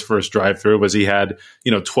did with his first drive-thru was he had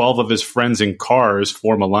 12 of his friends in cars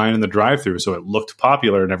form a line in the drive-thru, so it looked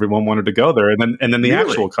popular and everyone wanted to go there. And then the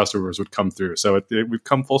actual customers would come through. So we've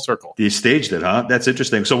come full circle. You staged it, huh? That's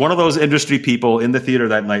interesting. So one of those industry people in the theater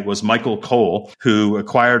that night was Michael Cole, who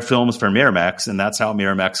acquired films for Miramax, and that's how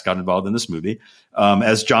Miramax got involved in this movie.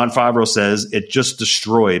 As Jon Favreau says, it just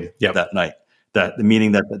destroyed that night.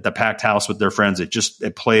 Meaning that the packed house with their friends,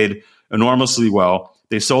 it played enormously well.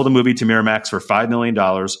 They sold the movie to Miramax for $5 million.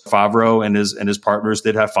 Favreau and his partners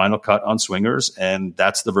did have final cut on Swingers, and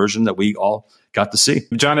that's the version that we all got to see.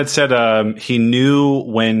 John had said he knew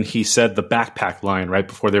when he said the backpack line right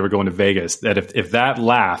before they were going to Vegas that if that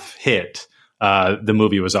laugh hit, the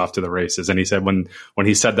movie was off to the races. And he said when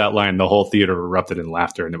he said that line, the whole theater erupted in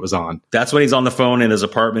laughter, and it was on. That's when he's on the phone in his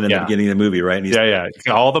apartment in the beginning of the movie, right? And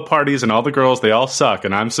all the parties and all the girls, they all suck.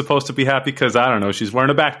 And I'm supposed to be happy because, I don't know, she's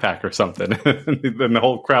wearing a backpack or something. Then the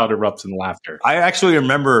whole crowd erupts in laughter. I actually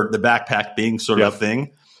remember the backpack being sort of a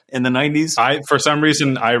thing in the 90s. For some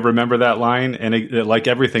reason, I remember that line, and like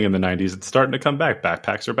everything in the 90s, it's starting to come back.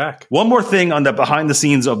 Backpacks are back. One more thing on the behind the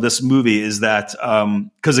scenes of this movie is that,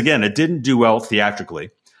 because again, it didn't do well theatrically.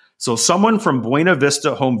 So someone from Buena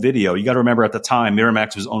Vista Home Video, you got to remember at the time,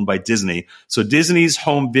 Miramax was owned by Disney. So Disney's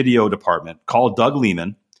home video department called Doug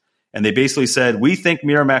Liman, and they basically said, we think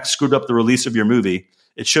Miramax screwed up the release of your movie.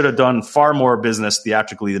 It should have done far more business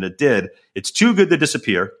theatrically than it did. It's too good to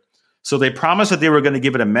disappear. So they promised that they were going to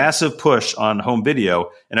give it a massive push on home video.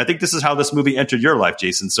 And I think this is how this movie entered your life,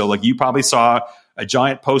 Jason. So like you probably saw a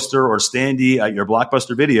giant poster or standee at your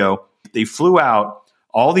Blockbuster Video. They flew out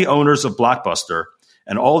all the owners of Blockbuster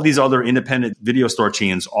and all of these other independent video store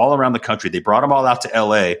chains all around the country. They brought them all out to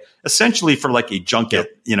LA, essentially for like a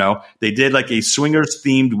junket. They did like a swingers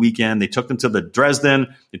themed weekend. They took them to the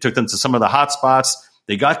Dresden. They took them to some of the hot spots.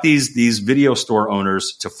 They got these video store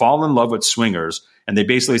owners to fall in love with swingers. And they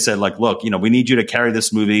basically said, like, look, we need you to carry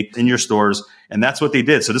this movie in your stores. And that's what they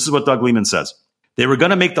did. So this is what Doug Liman says. They were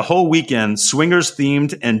going to make the whole weekend swingers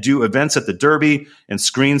themed and do events at the Derby and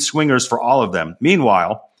screen swingers for all of them.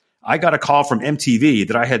 Meanwhile, I got a call from MTV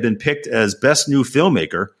that I had been picked as best new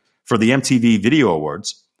filmmaker for the MTV Video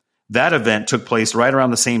Awards. That event took place right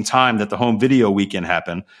around the same time that the home video weekend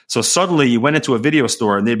happened. So suddenly you went into a video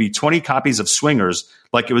store and there'd be 20 copies of Swingers,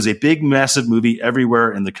 like it was a big, massive movie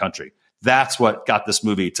everywhere in the country. That's what got this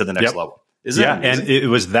movie to the next level. Isn't it amazing? And it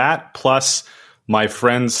was that plus my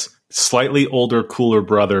friend's slightly older, cooler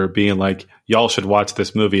brother being like, y'all should watch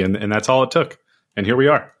this movie. And that's all it took. And here we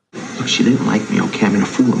are. Look, she didn't like me, okay? I'm in a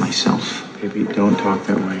fool of myself. Baby, don't talk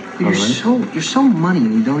that way. You're so money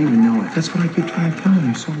and you don't even know it. That's what I keep trying to tell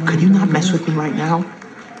you. So money. Could you not mess with me right now?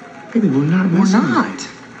 Baby, we're not messing. We're not.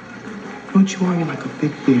 Don't you worry like a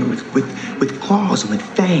big bear with claws and with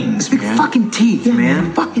fangs, Big man. fucking teeth, Yeah,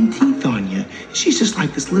 man. Fucking teeth on you. She's just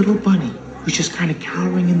like this little bunny who's just kind of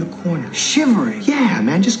cowering in the corner. Shivering. Yeah,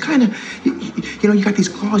 man, just kind of, you got these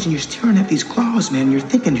claws and you're staring at these claws, man. And you're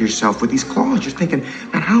thinking to yourself with these claws, you're thinking,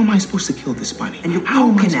 man, how am I supposed to kill this bunny? And you're how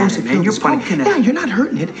am I poking at supposed it, to man. kill You're this bunny? poking at Yeah, it. you're not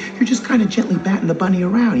hurting it. You're just kind of gently batting the bunny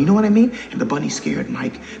around. You know what I mean? And the bunny's scared,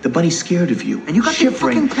 Mike. The bunny's scared of you. And you got these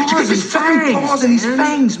shivering. fucking claws You got these and fucking fangs, claws and these man.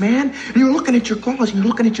 fangs, man. And you're looking at your claws and you're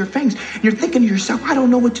looking at your fangs. And you're thinking to yourself, I don't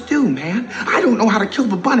know what to do, man. I don't know how to kill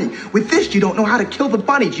the bunny. With this, you don't know how to kill the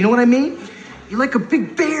bunny. Do you know what I mean? You're like a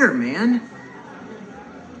big bear, man.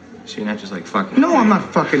 So you're not just like fucking. No, I'm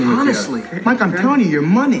not fucking with Honestly. you. Mike, I'm telling you, your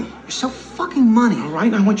money. You're so fucking money. All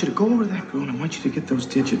right, I want you to go over to that girl and I want you to get those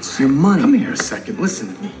digits. Your money. Come here a second.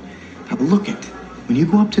 Listen to me. Now look it. When you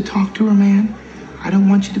go up to talk to her, man, I don't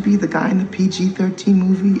want you to be the guy in the PG-13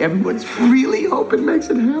 movie everyone's really hoping makes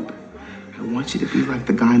it happen. I want you to be like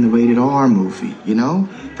the guy in the rated R movie, you know?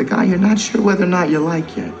 The guy you're not sure whether or not you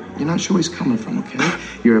like yet. You're not sure where he's coming from, okay?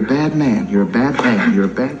 You're a bad man. You're a bad man. You're a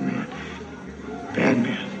bad man. Bad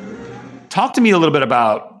man. Talk to me a little bit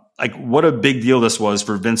about like what a big deal this was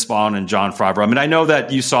for Vince Vaughn and Jon Favreau. I mean, I know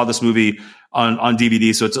that you saw this movie on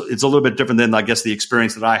DVD, so it's a little bit different than I guess the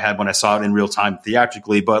experience that I had when I saw it in real time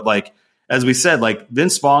theatrically. But like as we said, like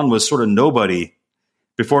Vince Vaughn was sort of nobody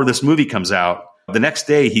before this movie comes out. The next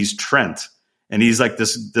day, he's Trent. And he's like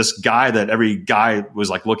this guy that every guy was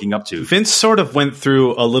like looking up to. Vince sort of went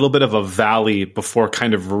through a little bit of a valley before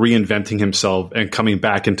kind of reinventing himself and coming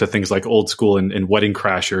back into things like Old School and Wedding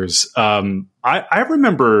Crashers. I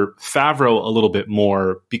remember Favreau a little bit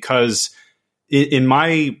more because in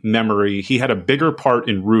my memory, he had a bigger part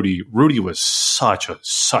in Rudy. Rudy was such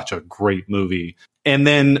a great movie. And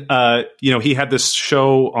then, he had this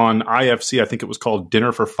show on IFC, I think it was called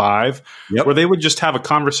Dinner for Five, where they would just have a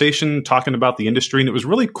conversation talking about the industry. And it was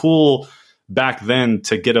really cool back then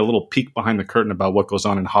to get a little peek behind the curtain about what goes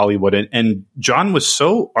on in Hollywood. And John was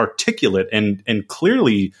so articulate and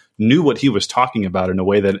clearly knew what he was talking about in a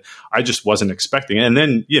way that I just wasn't expecting. And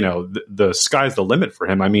then, the sky's the limit for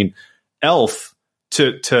him. I mean, Elf,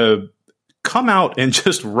 to come out and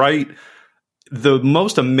just write the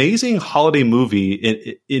most amazing holiday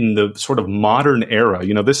movie in the sort of modern era.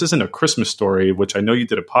 This isn't a Christmas Story, which I know you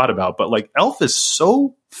did a pod about, but like Elf is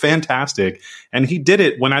so fantastic. And he did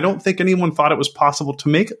it when I don't think anyone thought it was possible to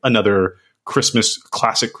make another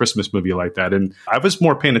classic Christmas movie like that. And I was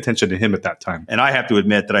more paying attention to him at that time. And I have to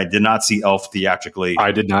admit that I did not see Elf theatrically.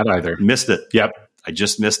 I did not either. Missed it. Yep. I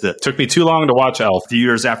just missed it. Took me too long to watch Elf. A few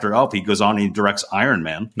years after Elf, he goes on and he directs Iron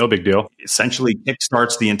Man. No big deal. Essentially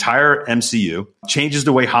kickstarts the entire MCU, changes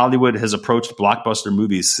the way Hollywood has approached blockbuster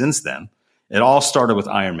movies since then. It all started with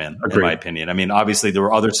Iron Man, in my opinion. I mean, obviously there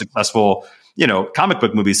were other successful, comic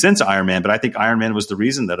book movies since Iron Man, but I think Iron Man was the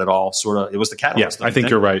reason that it was the catalyst. Yeah, I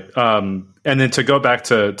think you're right. And then to go back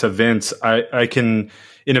to Vince, I can,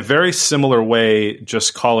 in a very similar way,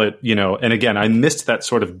 just call it, and again, I missed that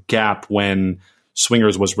sort of gap when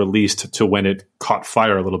Swingers was released to when it caught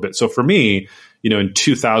fire a little bit. So for me, in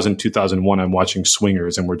 2000, 2001, I'm watching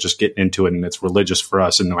Swingers and we're just getting into it and it's religious for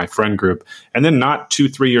us and my friend group. And then not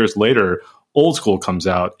 2-3 years later, Old School comes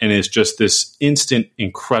out and it's just this instant,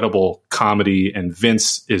 incredible comedy. And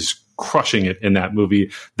Vince is crushing it in that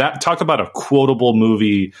movie. Talk about a quotable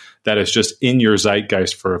movie that is just in your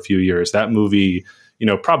zeitgeist for a few years. That movie,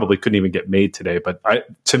 probably couldn't even get made today. But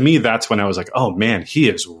to me, that's when I was like, oh man, he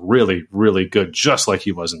is really, really good, just like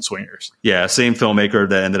he was in Swingers. Yeah, same filmmaker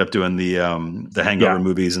that ended up doing the Hangover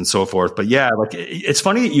movies and so forth. But yeah, like it's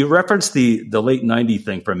funny you referenced the late '90s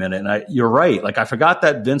thing for a minute, and you're right. Like I forgot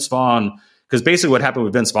that Vince Vaughn. Because basically what happened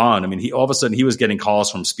with Vince Vaughn, I mean, all of a sudden he was getting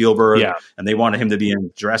calls from Spielberg and they wanted him to be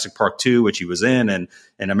in Jurassic Park 2, which he was in. And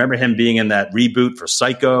I remember him being in that reboot for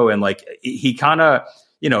Psycho. And like, he kind of,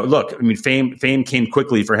 look, I mean, fame came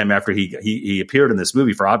quickly for him after he appeared in this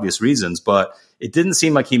movie for obvious reasons, but it didn't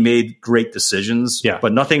seem like he made great decisions,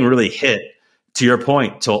 but nothing really hit. To your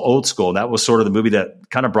point, till Old School, that was sort of the movie that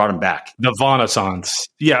kind of brought him back. The Vaughn-assance.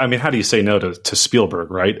 Yeah, I mean, how do you say no to Spielberg,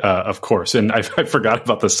 right? Of course. And I forgot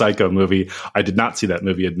about the Psycho movie. I did not see that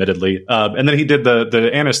movie, admittedly. And then he did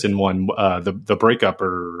the Aniston one, the Breakup,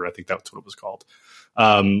 or I think that's what it was called,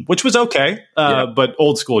 which was okay. But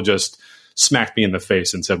Old School just smacked me in the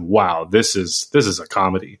face and said, wow, this is a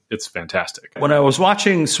comedy. It's fantastic. When I was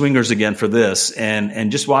watching Swingers again for this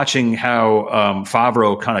and just watching how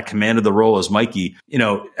Favreau kind of commanded the role as Mikey,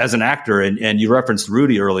 as an actor, and you referenced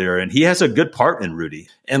Rudy earlier, and he has a good part in Rudy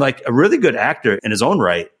and like a really good actor in his own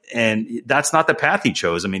right. And that's not the path he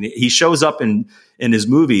chose. I mean, he shows up in his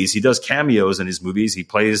movies. He does cameos in his movies. He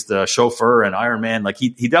plays the chauffeur in Iron Man. Like he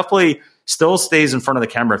definitely still stays in front of the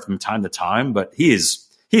camera from time to time, but he is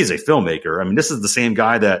a filmmaker. I mean, this is the same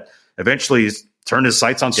guy that eventually turned his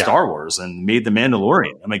sights on Star Wars and made The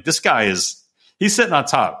Mandalorian. I mean, this guy he's sitting on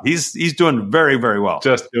top. He's doing very, very well.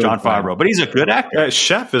 Just Jon Favreau, but he's a good actor.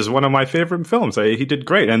 Chef is one of my favorite films. He did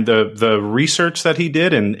great, and the research that he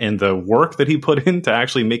did and the work that he put into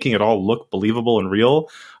actually making it all look believable and real.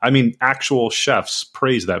 I mean, actual chefs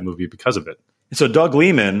praise that movie because of it. So Doug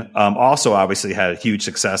Liman also obviously had huge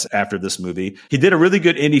success after this movie. He did a really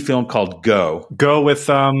good indie film called Go. Go with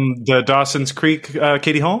the Dawson's Creek,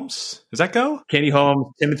 Katie Holmes? Is that Go? Katie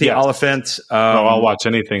Holmes, Timothy Olyphant. I'll watch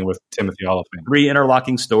anything with Timothy Olyphant. 3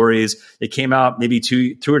 interlocking stories. It came out maybe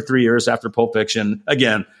two or 3 years after Pulp Fiction.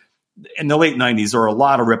 Again, in the late 90s, there were a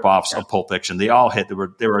lot of ripoffs of Pulp Fiction. They all hit. There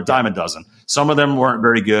were a dime a dozen. Some of them weren't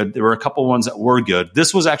very good. There were a couple ones that were good.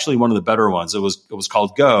 This was actually one of the better ones. It was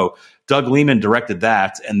called Go. Doug Liman directed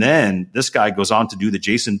that. And then this guy goes on to do the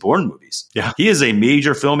Jason Bourne movies. Yeah. He is a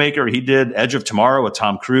major filmmaker. He did Edge of Tomorrow with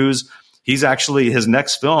Tom Cruise. He's actually, his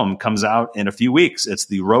next film comes out in a few weeks. It's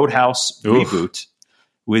the Roadhouse reboot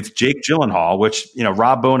with Jake Gyllenhaal, which,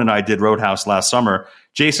 Rob Bone and I did Roadhouse last summer.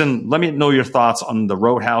 Jason, let me know your thoughts on the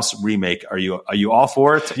Roadhouse remake. Are you all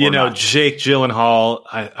for it? Not? Jake Gyllenhaal,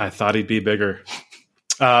 I thought he'd be bigger.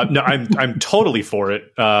 No, I'm totally for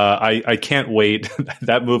it. I can't wait.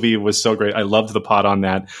 That movie was so great. I loved the pot on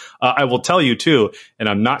that. I will tell you too, and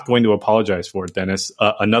I'm not going to apologize for it, Dennis.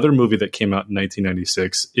 Another movie that came out in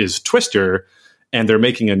 1996 is Twister, and they're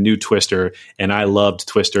making a new Twister. And I loved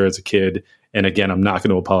Twister as a kid. And again, I'm not going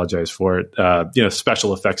to apologize for it.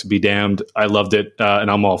 Special effects be damned. I loved it,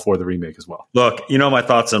 and I'm all for the remake as well. Look, my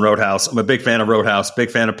thoughts on Roadhouse. I'm a big fan of Roadhouse,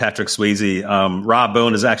 big fan of Patrick Swayze. Rob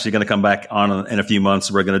Bone is actually going to come back on in a few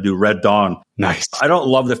months. We're going to do Red Dawn. Nice. I don't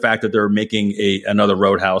love the fact that they're making another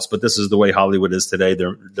Roadhouse, but this is the way Hollywood is today.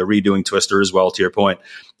 They're redoing Twister as well, to your point.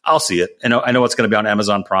 I'll see it. I know it's going to be on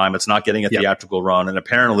Amazon Prime. It's not getting a theatrical run, and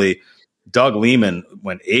apparently Doug Liman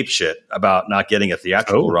went apeshit about not getting a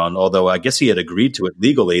theatrical run, although I guess he had agreed to it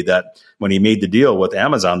legally that when he made the deal with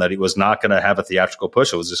Amazon that he was not going to have a theatrical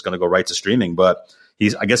push. It was just going to go right to streaming. But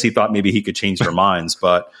I guess he thought maybe he could change their minds.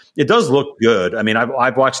 But it does look good. I mean,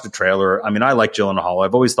 I've watched the trailer. I mean, I like Gyllenhaal.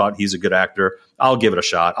 I've always thought he's a good actor. I'll give it a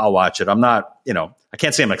shot. I'll watch it. I'm not, I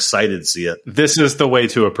can't say I'm excited to see it. This is the way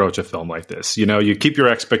to approach a film like this. You keep your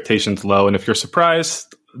expectations low, and if you're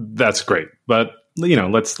surprised, that's great. But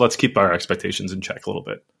let's keep our expectations in check a little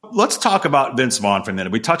bit. Let's talk about Vince Vaughn for a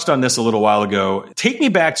minute. We touched on this a little while ago. Take me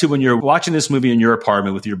back to when you're watching this movie in your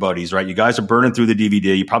apartment with your buddies, right? You guys are burning through the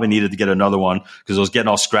DVD. You probably needed to get another one because it was getting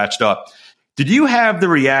all scratched up. Did you have the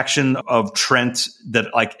reaction of Trent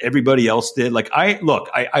that like everybody else did? Like I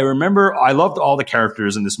remember I loved all the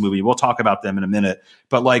characters in this movie. We'll talk about them in a minute,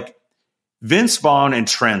 but like Vince Vaughn and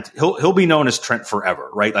Trent, he'll be known as Trent forever,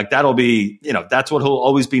 right? Like that'll be, that's what he'll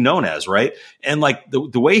always be known as, right? And like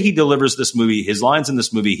the way he delivers this movie, his lines in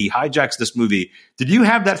this movie, he hijacks this movie. Did you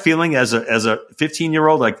have that feeling as a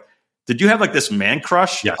 15-year-old? Like, did you have like this man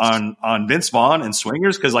crush on Vince Vaughn and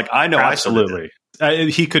Swingers? Because like I know absolutely.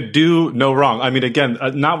 He could do no wrong. I mean, again,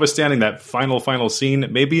 notwithstanding that final scene,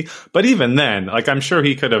 maybe, but even then, like I'm sure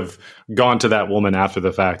he could have gone to that woman after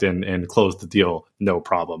the fact and closed the deal, no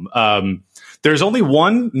problem. There's only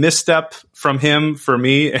one misstep from him for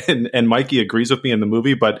me, and Mikey agrees with me in the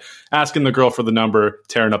movie, but asking the girl for the number,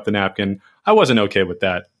 tearing up the napkin, I wasn't okay with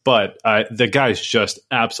that. But the guy's just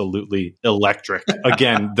absolutely electric.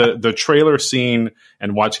 Again, the trailer scene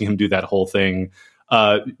and watching him do that whole thing.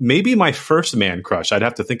 Maybe my first man crush. I'd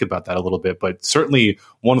have to think about that a little bit, but certainly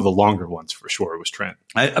one of the longer ones for sure was Trent.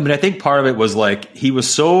 I mean, I think part of it was like he was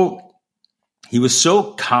so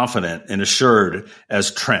confident and assured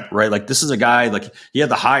as Trent, right? Like this is a guy, like he had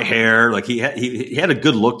the high hair, like he had a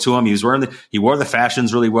good look to him. He wore the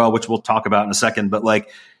fashions really well, which we'll talk about in a second, but like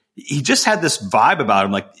he just had this vibe about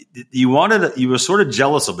him. Like you were sort of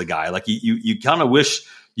jealous of the guy. Like you kind of wish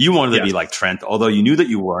you wanted to be like Trent, although you knew that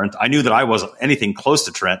you weren't. I knew that I wasn't anything close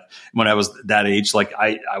to Trent when I was that age. Like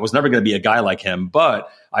I was never going to be a guy like him, but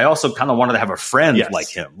I also kind of wanted to have a friend like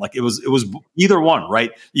him. Like it was either one,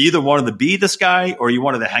 right? You either wanted to be this guy or you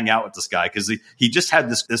wanted to hang out with this guy because he just had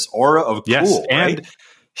this aura of cool, right? And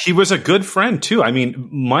he was a good friend too. I mean,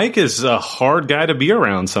 Mike is a hard guy to be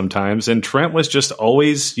around sometimes, and Trent was just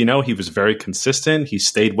always, he was very consistent. He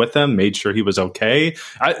stayed with them, made sure he was okay.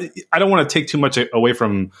 I don't want to take too much away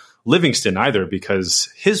from Livingston either, because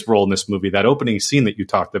his role in this movie, that opening scene that you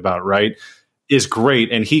talked about, right? is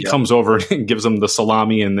great, and he comes over and gives him the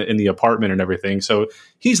salami in the apartment and everything. So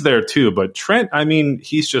he's there too. But Trent, I mean,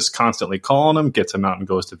 he's just constantly calling him, gets him out and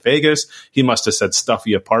goes to Vegas. He must have said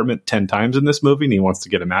stuffy apartment 10 times in this movie, and he wants to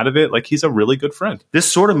get him out of it. Like, he's a really good friend. This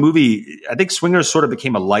sort of movie, I think Swingers sort of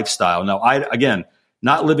became a lifestyle. Now, again,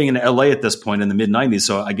 not living in LA at this point in the mid 90s.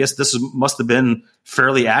 So I guess this must have been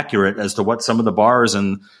fairly accurate as to what some of the bars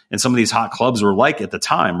and some of these hot clubs were like at the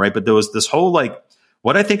time. Right. But there was this whole, like,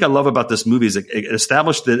 what I think I love about this movie is it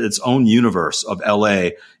established its own universe of LA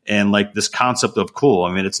and like this concept of cool.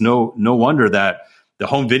 I mean, it's no wonder that the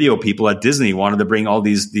home video people at Disney wanted to bring all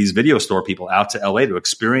these video store people out to LA to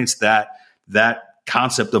experience that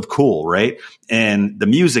concept of cool, right? And the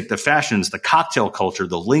music, the fashions, the cocktail culture,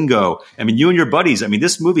 the lingo. I mean, you and your buddies, I mean,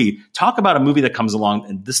 this movie, talk about a movie that comes along,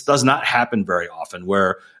 and this does not happen very often,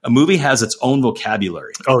 where a movie has its own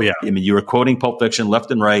vocabulary. Oh, yeah. I mean, you were quoting Pulp Fiction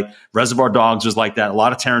left and right. Reservoir Dogs was like that. A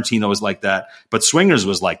lot of Tarantino was like that. But Swingers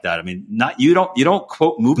was like that. I mean, you don't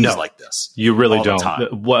quote movies like this. You really don't.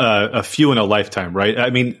 A few in a lifetime, right?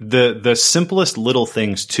 I mean, the simplest little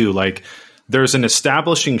things too, like there's an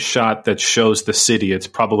establishing shot that shows the city. It's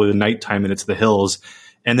probably the nighttime and it's the hills.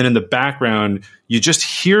 And then in the background, you just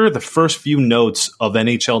hear the first few notes of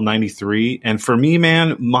NHL 93. And for me,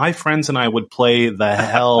 man, my friends and I would play the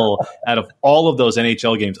hell out of all of those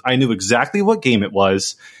NHL games. I knew exactly what game it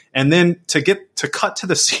was. And then to cut to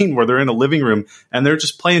the scene where they're in a living room and they're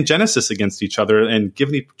just playing Genesis against each other and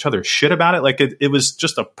giving each other shit about it. Like it was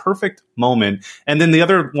just a perfect moment. And then the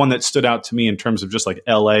other one that stood out to me in terms of just like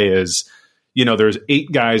LA is, you know, there's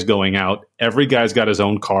 8 guys going out. Every guy's got his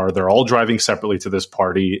own car. They're all driving separately to this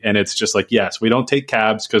party. And it's just like, yes, we don't take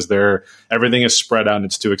cabs because everything is spread out and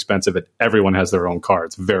it's too expensive. And everyone has their own car.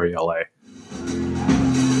 It's very LA. You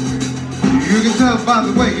can tell by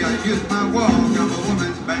the way I use my walk. I'm a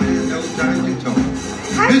woman's man, no time to talk.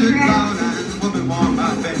 Music loud and the woman warm.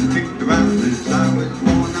 I've been kicked around since I was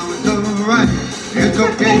born. Now it's all right. It's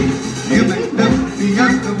okay. You may step me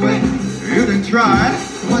out the way. You can try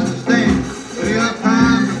to understand. You have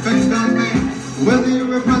time to fix on me. Whether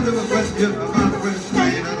you're a brother or whether you're a mother, we're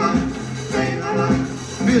staying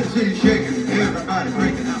alive. Mid-city shaking, everybody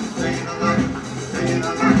breaking out, staying alive. Staying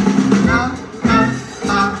alive.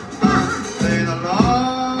 Staying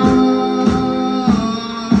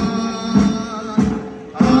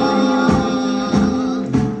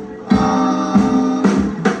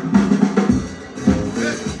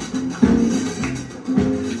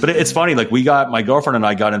But it's funny, like my girlfriend and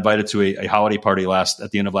I got invited to a holiday party at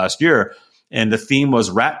the end of last year, and the theme was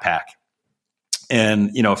Rat Pack. And,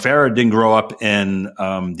 you know, Farrah didn't grow up in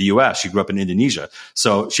the U.S. She grew up in Indonesia.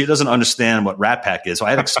 So she doesn't understand what Rat Pack is. So I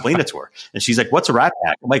had to explain it to her. And she's like, what's a Rat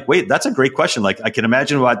Pack? I'm like, wait, that's a great question. Like, I can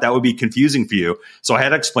imagine why that would be confusing for you. So I had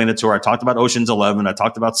to explain it to her. I talked about Ocean's 11. I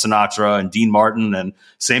talked about Sinatra and Dean Martin and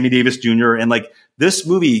Sammy Davis Jr. And like, this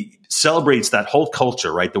movie celebrates that whole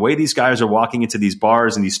culture, right? The way these guys are walking into these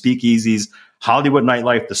bars and these speakeasies, Hollywood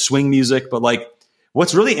nightlife, the swing music. But like,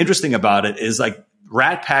 what's really interesting about it is like,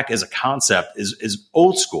 Rat Pack as a concept is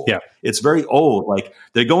old school. Yeah. It's very old. Like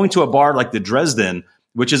they're going to a bar like the Dresden,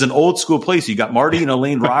 which is an old school place. You got Marty and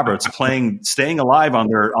Elaine Roberts playing Staying Alive on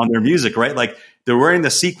their music, right? Like they're wearing the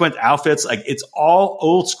sequined outfits. Like it's all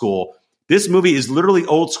old school. This movie is literally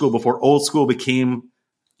old school before old school became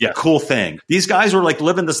a cool thing. These guys were like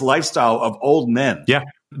living this lifestyle of old men. Yeah.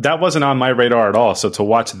 That wasn't on my radar at all. So to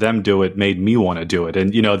watch them do it made me want to do it.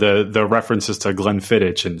 And, you know, the references to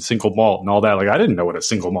Glenfiddich and single malt and all that, like I didn't know what a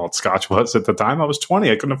single malt scotch was at the time. I was 20.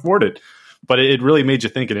 I couldn't afford it. But it really made you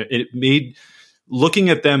think. And it made looking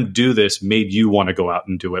at them do this made you want to go out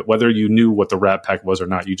and do it, whether you knew what the Rat Pack was or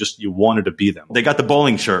not. You wanted to be them. They got the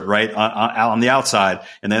bowling shirt, right, on the outside,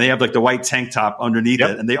 and then they have like the white tank top underneath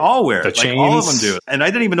it, and they all wear it. Like all of them do it. And I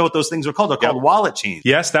didn't even know what those things were called. They're called wallet chains.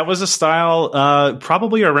 Yes, that was a style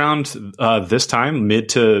probably around this time,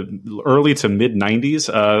 early to mid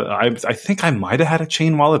 90s. I think I might have had a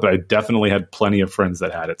chain wallet, but I definitely had plenty of friends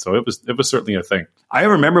that had it. So it was certainly a thing. I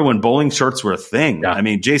remember when bowling shirts were a thing. Yeah. I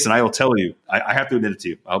mean, Jason, I will tell you, I have to admit it to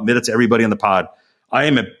you. I'll admit it to everybody on the pod. I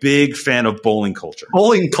am a big fan of bowling culture.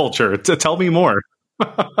 Bowling culture. Tell me more.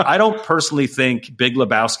 I don't personally think Big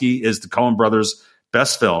Lebowski is the Coen brothers'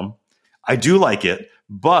 best film. I do like it,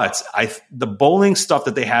 but the bowling stuff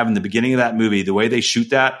that they have in the beginning of that movie, the way they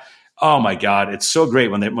shoot that, oh my God, it's so great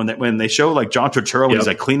when they show like John Turturro when he's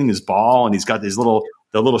like cleaning his ball and he's got the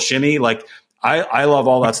little shimmy. Like I love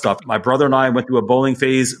all that stuff. My brother and I went through a bowling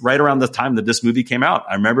phase right around the time that this movie came out.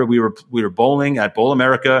 I remember we were bowling at Bowl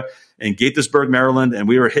America in Gaithersburg, Maryland, and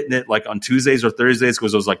we were hitting it like on Tuesdays or Thursdays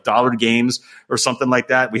because it was like dollar games or something like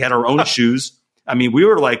that. We had our own shoes. I mean, we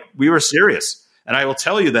were serious. And I will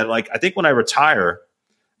tell you that, like, I think when I retire,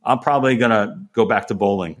 I'm probably going to go back to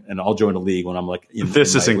bowling, and I'll join a league when I'm like,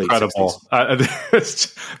 this is incredible.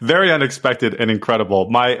 It's very unexpected and incredible.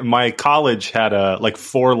 My college had like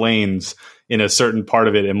 4 lanes in a certain part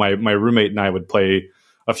of it, and my roommate and I would play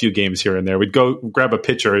a few games here and there. We'd go grab a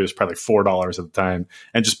pitcher. It was probably $4 at the time,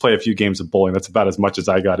 and just play a few games of bowling. That's about as much as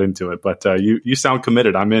I got into it. But you sound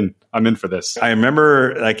committed. I'm in for this. I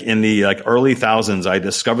remember, like, in the early thousands, I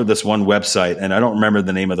discovered this one website, and I don't remember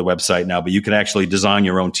the name of the website now, but you could actually design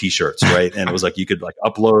your own T-shirts, right? And it was like you could like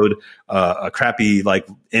upload a crappy like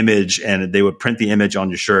image, and they would print the image on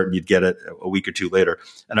your shirt, and you'd get it a week or two later.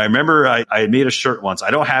 And I remember I made a shirt once.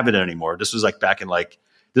 I don't have it anymore. This was like back in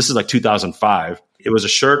this is like 2005. It was a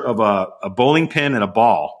shirt of a bowling pin and a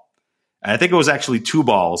ball. And I think it was actually 2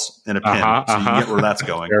 balls and a pin. So you get where that's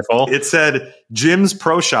going. Careful. It said Jim's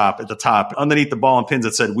Pro Shop at the top. Underneath the ball and pins,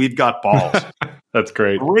 it said, "We've got balls." That's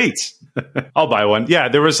great. Great. I'll buy one. Yeah,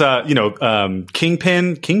 there was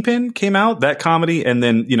Kingpin came out, that comedy, and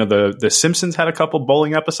then the Simpsons had a couple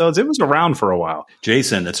bowling episodes. It was around for a while.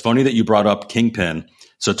 Jason, it's funny that you brought up Kingpin.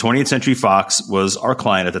 So 20th Century Fox was our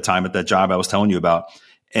client at the time at that job I was telling you about.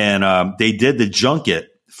 And they did the junket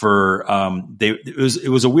for it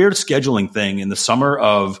was a weird scheduling thing in the summer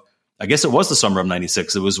of, I guess it was the summer of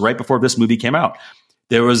 '96. It was right before this movie came out.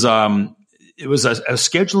 There was it was a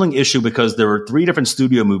scheduling issue because there were 3 different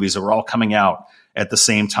studio movies that were all coming out at the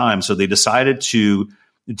same time. So they decided to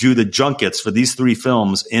do the junkets for these 3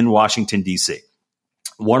 films in Washington, D.C.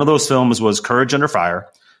 One of those films was Courage Under Fire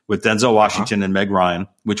with Denzel Washington and Meg Ryan,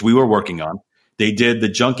 which we were working on. They did the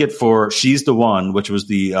junket for She's the One, which was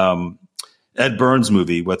the Ed Burns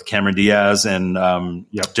movie with Cameron Diaz and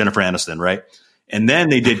Jennifer Aniston, right? And then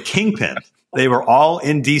they did Kingpin. They were all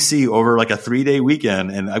in D.C. over like a 3-day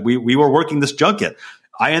weekend, and we were working this junket.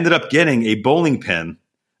 I ended up getting a bowling pin,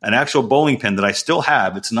 an actual bowling pin that I still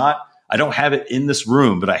have. It's not – I don't have it in this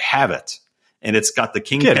room, but I have it. And it's got the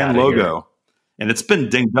Kingpin logo. Here. And it's been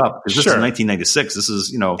dinged up because this is 1996. This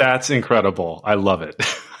is, That's incredible. I love it.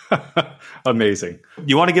 Amazing.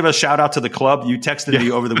 You want to give a shout out to the club? You texted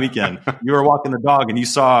me over the weekend. You were walking the dog and you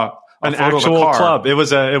saw an actual club. It was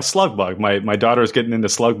slug bug. My daughter is getting into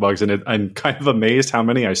slug bugs, and I'm kind of amazed how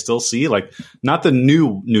many I still see. Like, not the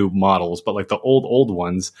new models, but like the old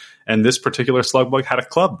ones. And this particular slug bug had a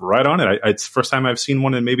club right on it. It's the first time I've seen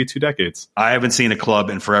one in maybe 2 decades. I haven't seen a club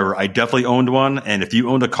in forever. I definitely owned one. And if you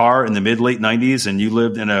owned a car in the mid-late 90s and you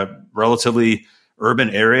lived in a relatively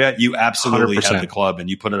urban area, you absolutely 100%. had the club, and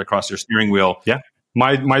you put it across your steering wheel. Yeah.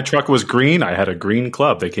 My truck was green. I had a green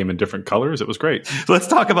club. They came in different colors. It was great. Let's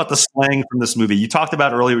talk about the slang from this movie. You talked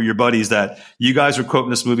about earlier with your buddies that you guys were quoting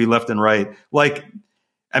this movie left and right. Like,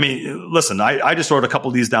 I mean, listen, I just wrote a couple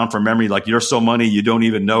of these down from memory. Like, "You're so money, you don't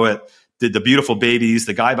even know it." The beautiful babies,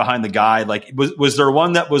 the guy behind the guy. Like, was there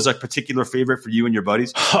one that was a particular favorite for you and your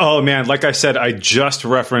buddies? Oh man, like I said, I just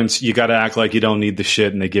referenced "You got to act like you don't need the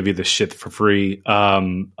shit," and they give you the shit for free.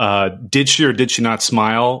 "Did she or did she not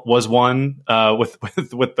smile" was one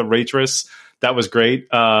with the waitress. That was great.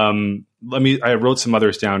 I wrote some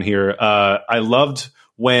others down here. I loved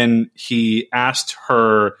when he asked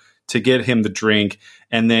her to get him the drink,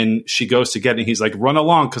 and then she goes to get it, and he's like, "Run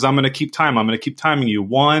along, because I'm going to keep time. I'm going to keep timing you.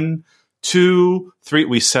 1, 2, 3.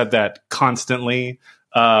 We said that constantly.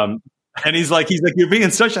 And he's like, "You're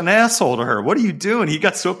being such an asshole to her. What are you doing?" He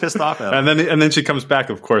got so pissed off at him. And then she comes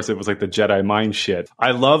back. Of course, it was like the Jedi mind shit.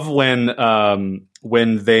 I love when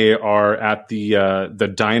they are at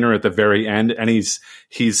the diner at the very end, and he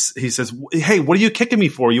says, "Hey, what are you kicking me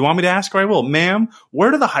for? You want me to ask her? I will, ma'am.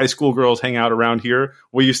 Where do the high school girls hang out around here?"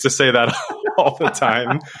 We used to say that all the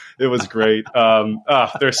time. It was great.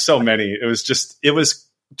 There's so many. It was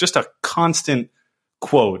just a constant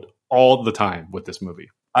quote all the time with this movie.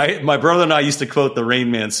 My brother and I used to quote the Rain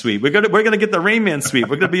Man suite. We're gonna get the Rain Man suite.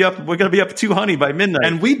 We're gonna be up 2 honey by midnight.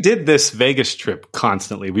 And we did this Vegas trip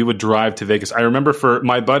constantly. We would drive to Vegas. I remember for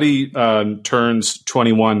my buddy turns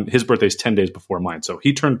 21. His birthday's 10 days before mine, so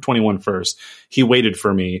he turned 21 first. He waited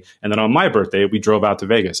for me, and then on my birthday we drove out to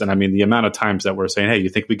Vegas. And I mean, the amount of times that we're saying, "Hey, you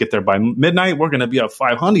think we get there by midnight? We're gonna be up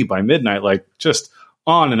 5 honey by midnight." Like, just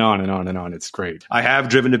on and on and on and on. It's great. I have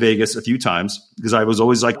driven to Vegas a few times because I was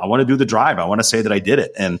always like, I want to do the drive. I want to say that I did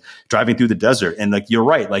it, and driving through the desert. And like, you're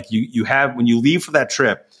right. Like you have, when you leave for that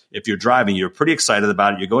trip, if you're driving, you're pretty excited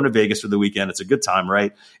about it. You're going to Vegas for the weekend. It's a good time,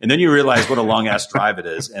 right? And then you realize what a long ass drive it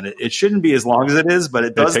is. And it shouldn't be as long as it is, but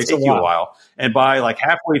it does take you a while. And by like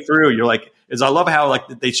halfway through, you're like, I love how like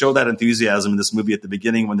they show that enthusiasm in this movie at the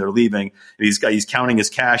beginning when they're leaving. He's counting his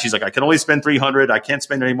cash. He's like, "I can only spend $300. I can't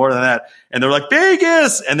spend any more than that." And they're like,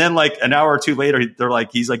 "Vegas!" And then like an hour or two later, they're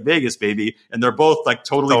like, he's like, "Vegas, baby!" And they're both like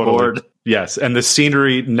totally bored. Yes, and the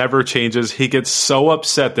scenery never changes. He gets so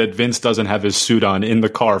upset that Vince doesn't have his suit on in the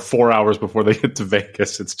car 4 hours before they get to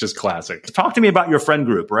Vegas. It's just classic. Talk to me about your friend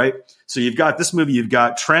group, right? So you've got this movie, you've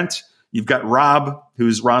got Trent, you've got Rob,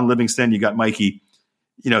 who's Ron Livingston, you got Mikey.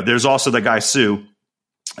 There's also the guy Sue,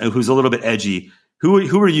 who's a little bit edgy. Who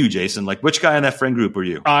are you, Jason? Like, which guy in that friend group are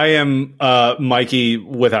you? I am Mikey,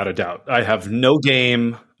 without a doubt. I have no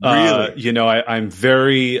game. Really? I'm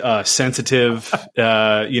very sensitive.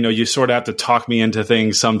 You sort of have to talk me into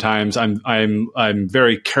things sometimes. I'm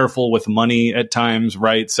very careful with money at times,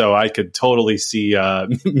 right? So I could totally see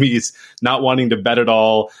me not wanting to bet at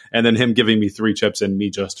all, and then him giving me 3 chips and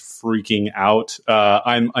me just freaking out.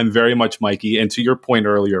 I'm very much Mikey. And to your point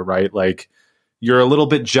earlier, right? Like, you're a little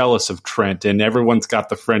bit jealous of Trent, and everyone's got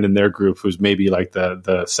the friend in their group who's maybe like the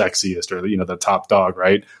sexiest or the top dog,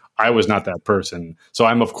 right? I was not that person. So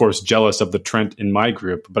I'm, of course, jealous of the Trent in my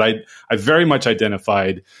group. But I very much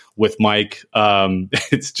identified with Mike.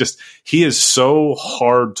 It's just, he is so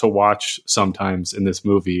hard to watch sometimes in this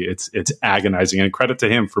movie. It's agonizing. And credit to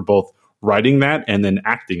him for both writing that and then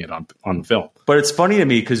acting it on the film. But it's funny to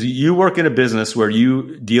me because you work in a business where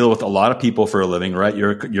you deal with a lot of people for a living, right?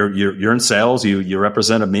 You're in sales. You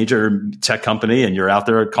represent a major tech company, and you're out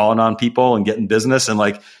there calling on people and getting business and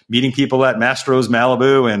like meeting people at Mastro's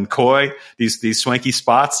Malibu and Koi, these swanky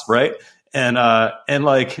spots, right? And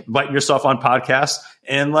like inviting yourself on podcasts,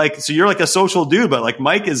 and like, so you're like a social dude, but like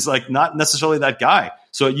Mike is like not necessarily that guy.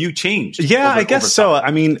 So you changed. Yeah, I guess so.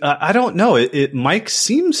 I mean, I don't know. Mike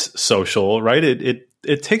seems social, right?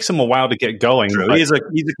 It takes him a while to get going. True. He's a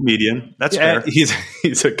comedian. That's fair.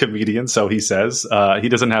 He's a comedian, so he says. He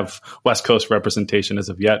doesn't have West Coast representation as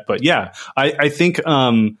of yet, but yeah, I think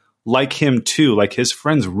like him too. Like, his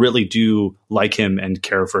friends really do like him and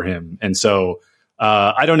care for him, and so.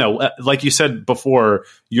 I don't know. Like you said before,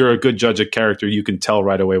 you're a good judge of character. You can tell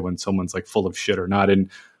right away when someone's like full of shit or not.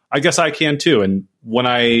 And I guess I can too. And when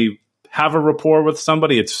I have a rapport with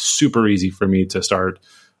somebody, it's super easy for me to start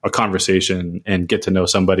a conversation and get to know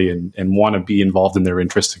somebody and want to be involved in their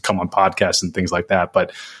interests and come on podcasts and things like that.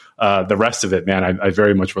 But the rest of it, man, I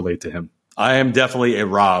very much relate to him. I am definitely a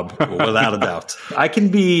Rob, without a doubt. I can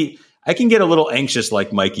get a little anxious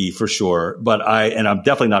like Mikey for sure, but I'm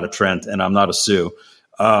definitely not a Trent, and I'm not a Sue.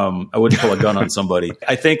 I wouldn't pull a gun on somebody.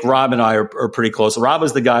 I think Rob and I are pretty close. Rob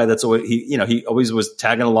is the guy that's always, he always was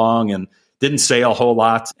tagging along and didn't say a whole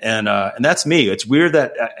lot. And that's me. It's weird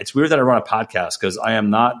that I run a podcast because I am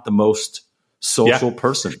not the most social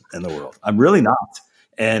person in the world. I'm really not.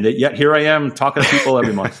 And yet here I am talking to people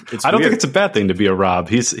every month. I don't think it's a bad thing to be a Rob.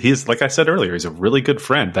 He's like I said earlier, he's a really good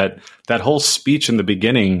friend. That whole speech in the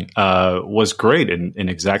beginning was great and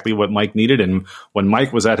exactly what Mike needed. And when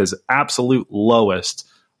Mike was at his absolute lowest,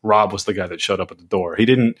 Rob was the guy that showed up at the door. He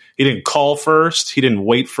didn't call first. He didn't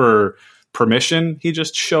wait for permission. He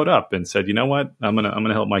just showed up and said, "You know what? I'm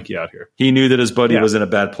gonna help Mikey out here." He knew that his buddy was in a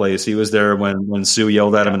bad place. He was there when Sue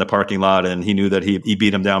yelled at him in the parking lot, and he knew that he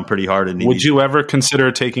beat him down pretty hard. And would you ever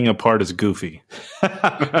consider taking a part as Goofy?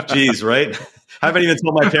 Jeez, right? I haven't even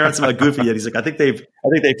told my parents about Goofy yet. He's like, I think they've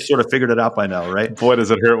sort of figured it out by now, right? Boy, does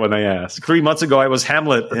it hurt when they ask. 3 months ago, I was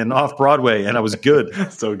Hamlet in Off Broadway, and I was good.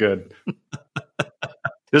 So good.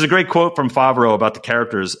 There's a great quote from Favreau about the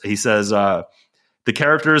characters. He says, the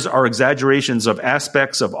characters are exaggerations of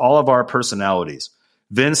aspects of all of our personalities.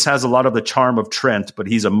 Vince has a lot of the charm of Trent, but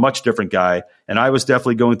he's a much different guy. And I was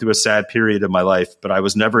definitely going through a sad period of my life, but I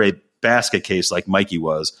was never a basket case like Mikey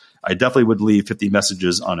was. I definitely would leave 50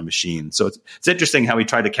 messages on a machine. So it's interesting how he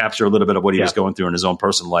tried to capture a little bit of what he was going through in his own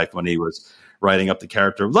personal life when he was writing up the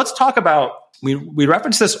character. Let's talk about, we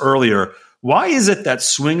referenced this earlier. Why is it that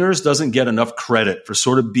Swingers doesn't get enough credit for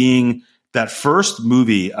sort of being that first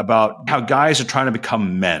movie about how guys are trying to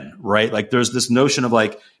become men, right? Like, there's this notion of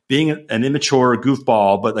like being an immature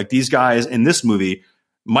goofball, but like these guys in this movie,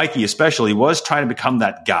 Mikey especially, was trying to become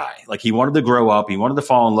that guy. Like, he wanted to grow up, he wanted to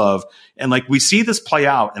fall in love. And like, we see this play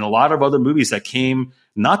out in a lot of other movies that came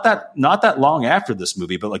not that long after this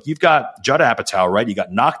movie, but like, you've got Judd Apatow, right? You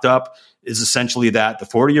got Knocked Up is essentially that. The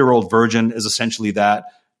 40-Year-Old Virgin is essentially that.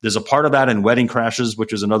 There's a part of that in Wedding Crashers,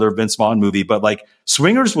 which is another Vince Vaughn movie. But like,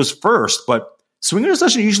 Swingers was first, but Swingers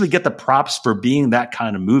doesn't usually get the props for being that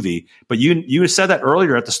kind of movie. But you said that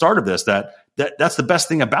earlier at the start of this, that's the best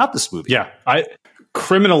thing about this movie. Yeah,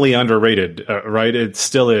 criminally underrated, right? It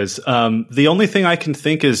still is. The only thing I can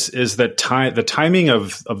think is that the timing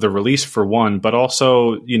of the release, for one, but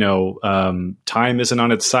also, time isn't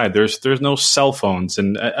on its side. There's no cell phones,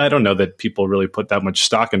 and I don't know that people really put that much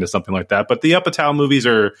stock into something like that. But the Apatow movies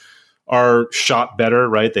are shot better,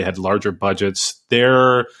 right? They had larger budgets.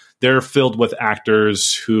 They're they're filled with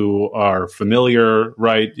actors who are familiar,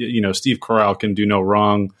 right? You know, Steve Carell can do no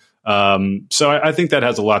wrong. So I think that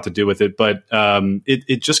has a lot to do with it, but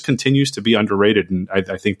it just continues to be underrated. And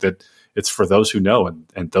I think that it's for those who know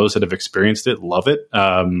and those that have experienced it love it.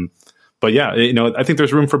 But yeah, you know, I think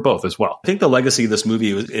there's room for both as well. I think the legacy of this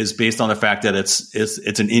movie is based on the fact that it's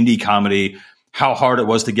an indie comedy, how hard it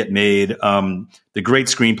was to get made, the great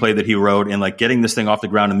screenplay that he wrote, and like getting this thing off the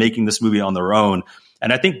ground and making this movie on their own.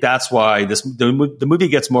 And I think that's why the movie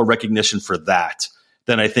gets more recognition for that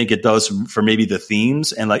than I think it does for maybe the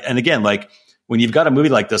themes. And again, when you've got a movie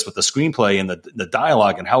like this with the screenplay and the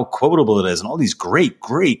dialogue and how quotable it is and all these great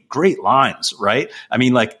lines, right? I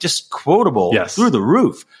mean, like just quotable through the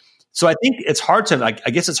roof. So I think it's hard to,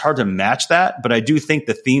 I guess it's hard to match that, but I do think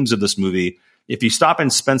the themes of this movie, if you stop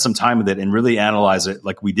and spend some time with it and really analyze it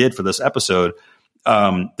like we did for this episode,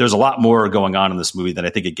 there's a lot more going on in this movie than I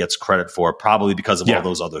think it gets credit for, probably because of all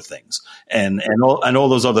those other things. And all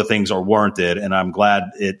those other things are warranted, and I'm glad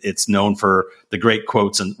it's known for the great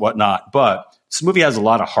quotes and whatnot. But this movie has a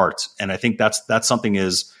lot of heart, and I think that's something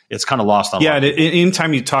it's kind of lost on. Yeah, and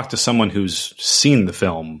anytime you talk to someone who's seen the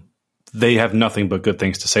film, they have nothing but good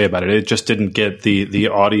things to say about it. It just didn't get the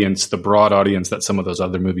audience, the broad audience that some of those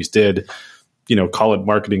other movies did. You know, call it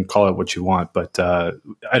marketing, call it what you want. But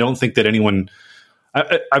I don't think that anyone,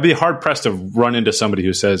 I'd be hard pressed to run into somebody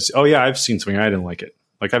who says, oh yeah, I've seen Swing, I didn't like it.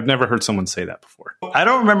 Like I've never heard someone say that before. I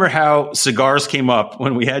don't remember how cigars came up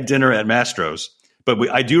when we had dinner at Mastro's, but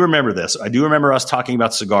I do remember this. I do remember us talking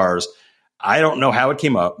about cigars. I don't know how it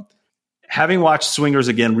came up. Having watched Swingers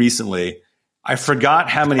again recently, I forgot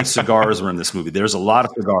how many cigars were in this movie. There's a lot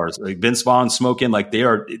of cigars. Like Vince Vaughn smoking,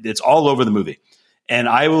 it's all over the movie. And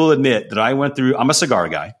I will admit that I'm a cigar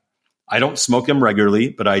guy. I don't smoke them regularly,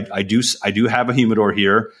 but I do have a humidor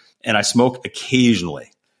here, and I smoke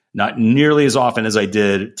occasionally. Not nearly as often as I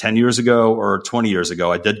did 10 years ago or 20 years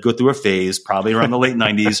ago. I did go through a phase, probably around the late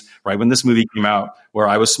 90s, right when this movie came out, where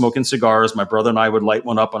I was smoking cigars. My brother and I would light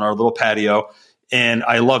one up on our little patio, and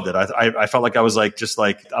I loved it. I felt like I was I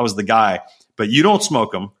was the guy. But you don't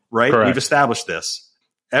smoke them, right? Correct. We've established this.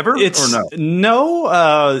 Ever or no?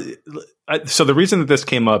 No. So the reason that this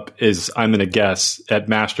came up is I'm going to guess at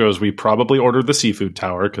Mastro's we probably ordered the seafood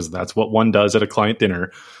tower because that's what one does at a client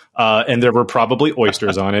dinner. And there were probably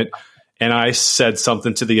oysters on it. And I said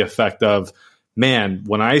something to the effect of, man,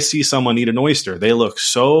 when I see someone eat an oyster, they look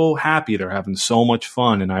so happy. They're having so much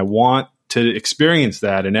fun. And I want to experience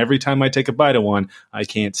that. And every time I take a bite of one, I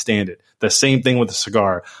can't stand it. The same thing with a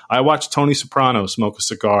cigar. I watched Tony Soprano smoke a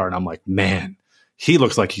cigar and I'm like, man, he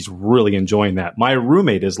looks like he's really enjoying that. My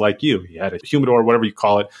roommate is like you. He had a humidor, whatever you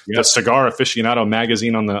call it, the Cigar Aficionado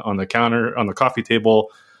magazine on the counter, on the coffee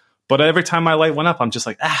table. But every time I light one up, I'm just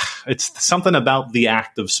like, it's something about the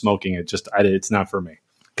act of smoking. It's not for me.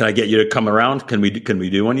 Can I get you to come around? Can we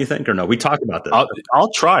do one, you think, or no? We talked about this.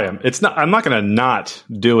 I'll try them. I'm not going to not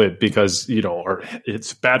do it because, or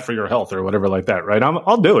it's bad for your health or whatever like that, right?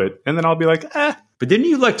 I'll do it. And then I'll be like, But didn't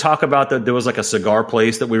you talk about that there was a cigar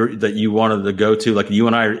place that you wanted to go to? Like you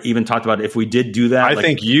and I even talked about if we did do that. I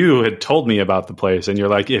think you had told me about the place and you're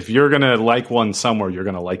like, if you're going to like one somewhere, you're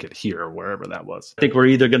going to like it here, wherever that was. I think we're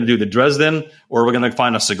either going to do the Dresden or we're going to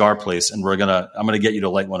find a cigar place and I'm going to get you to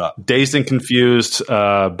light one up. Dazed and Confused,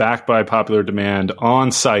 backed by popular demand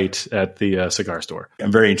on site at the cigar store.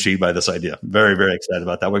 I'm very intrigued by this idea. Very, very excited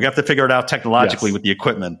about that. We're going to have to figure it out technologically with the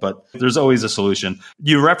equipment, but there's always a solution.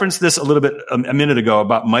 You referenced this a little bit a minute ago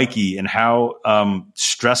about Mikey and how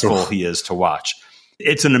stressful he is to watch.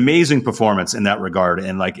 It's an amazing performance in that regard.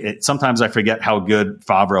 And sometimes I forget how good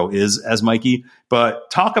Favreau is as Mikey,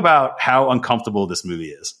 but talk about how uncomfortable this movie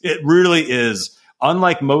is. It really is.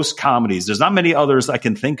 Unlike most comedies, there's not many others I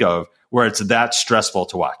can think of where it's that stressful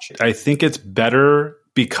to watch. I think it's better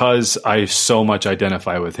because I so much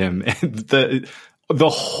identify with him. And the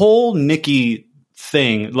whole Nikki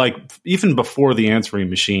thing, even before the answering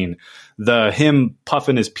machine, him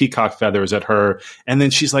puffing his peacock feathers at her, and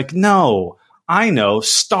then she's like, no, I know,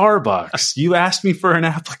 Starbucks. You asked me for an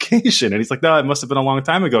application. And he's like, no, it must have been a long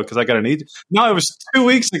time ago because I got an agent. No, it was 2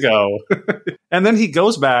 weeks ago. And then he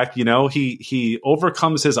goes back, he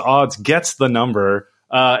overcomes his odds, gets the number,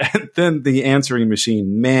 and then the answering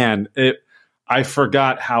machine, man, I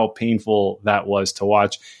forgot how painful that was to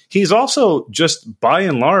watch. He's also just, by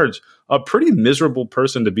and large, a pretty miserable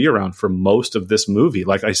person to be around for most of this movie.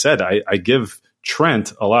 Like I said, I give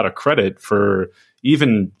Trent a lot of credit for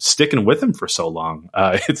even sticking with him for so long.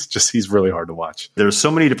 It's just, he's really hard to watch. There's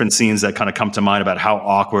so many different scenes that kind of come to mind about how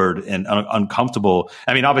awkward and uncomfortable.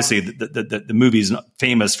 I mean, obviously the movie's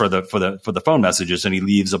famous for the phone messages, and he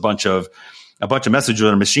leaves a bunch of a bunch of messages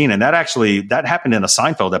on a machine. And that happened in a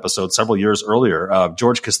Seinfeld episode several years earlier.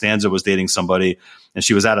 George Costanza was dating somebody and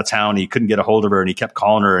she was out of town. He couldn't get a hold of her and he kept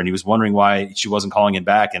calling her and he was wondering why she wasn't calling him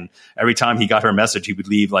back. And every time he got her message, he would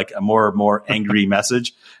leave like a more angry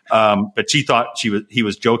message. But she thought he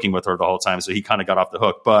was joking with her the whole time. So he kind of got off the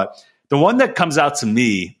hook. But the one that comes out to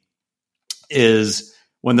me is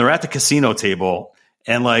when they're at the casino table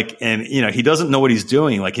and he doesn't know what he's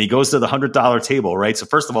doing. Like he goes to the $100 table, right? So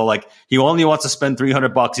first of all, like he only wants to spend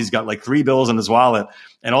 $300. He's got like 3 bills in his wallet.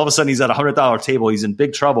 And all of a sudden he's at a $100 table. He's in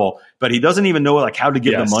big trouble, but he doesn't even know like how to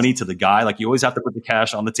give the money to the guy. Like you always have to put the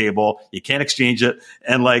cash on the table. You can't exchange it.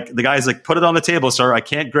 And like the guy's like, put it on the table, sir. I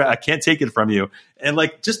can't take it from you. And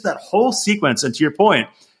like just that whole sequence. And to your point,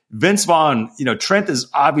 Vince Vaughn, Trent is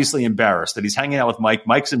obviously embarrassed that he's hanging out with Mike.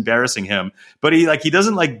 Mike's embarrassing him, but he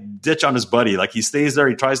doesn't like ditch on his buddy. Like he stays there.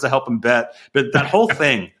 He tries to help him bet, but that whole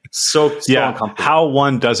thing, so uncomfortable. How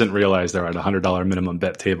one doesn't realize they're at a $100 minimum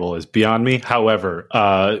bet table is beyond me. However,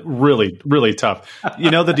 really, really tough.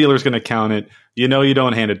 The dealer's going to count it. You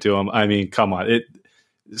don't hand it to him. I mean, come on.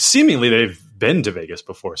 Seemingly they've been to Vegas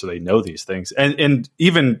before, so they know these things. And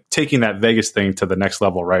even taking that Vegas thing to the next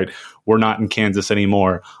level, right? We're not in Kansas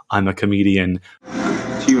anymore. I'm a comedian.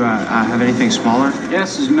 Do you have anything smaller?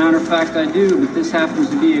 Yes, as a matter of fact, I do, but this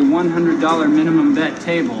happens to be a $100 minimum bet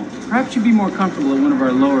table. Perhaps you'd be more comfortable at one of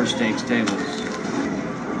our lower stakes tables.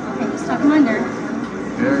 Okay, stop him under.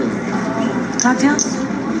 There you go. Cocktails?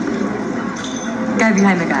 Guy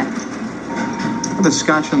behind the guy. How about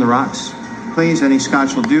scotch on the rocks? Please, any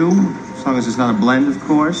scotch will do, as long as it's not a blend, of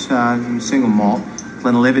course. Single malt.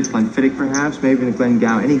 Glenlivet, Glenfiddich, perhaps, maybe a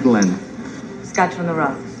Glengow, any Glen. Scotch on the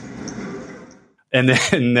rocks. And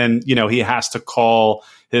then he has to call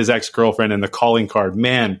his ex-girlfriend and the calling card.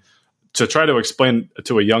 Man, to try to explain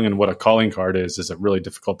to a youngin' what a calling card is a really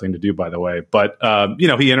difficult thing to do, by the way. But,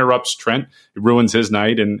 he interrupts Trent. It ruins his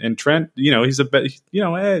night. And Trent, he's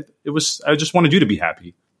I just wanted you to be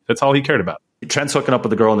happy. That's all he cared about. Trent's hooking up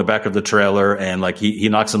with the girl in the back of the trailer and like he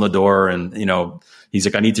knocks on the door and, he's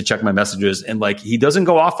like, I need to check my messages. And like, he doesn't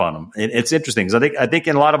go off on him. And it's interesting because I think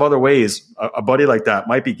in a lot of other ways, a buddy like that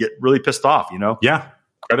might get really pissed off, Yeah.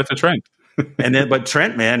 Credit to Trent. But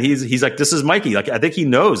Trent, man, he's like, this is Mikey. Like, I think he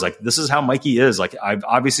knows, like, this is how Mikey is. Like, I've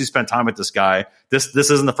obviously spent time with this guy. This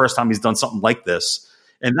isn't the first time he's done something like this.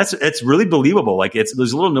 And it's really believable. Like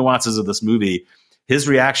there's little nuances of this movie. His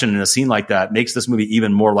reaction in a scene like that makes this movie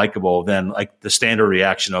even more likable than like the standard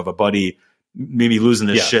reaction of a buddy maybe losing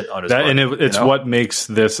his shit on his buddy, and it's what makes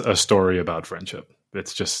this a story about friendship.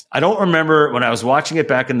 It's just, I don't remember when I was watching it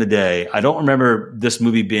back in the day. I don't remember this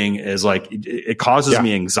movie being as like, it causes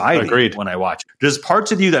me anxiety when I watch it. There's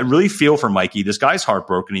parts of you that really feel for Mikey. This guy's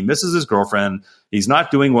heartbroken. He misses his girlfriend. He's not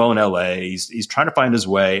doing well in LA. He's trying to find his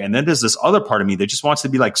way. And then there's this other part of me that just wants to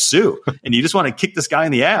be like Sue. And you just want to kick this guy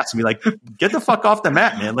in the ass and be like, get the fuck off the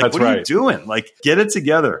mat, man. Like, what are you doing? Like, get it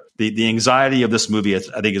together. The anxiety of this movie, I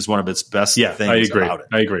think, is one of its best things about it.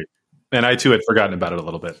 I agree. And I, too, had forgotten about it a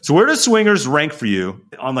little bit. So where does Swingers rank for you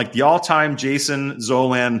on like the all-time Jason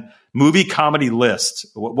Zolan movie comedy list?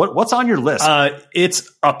 What's on your list?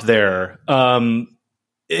 It's up there. And,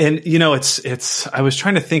 it's I was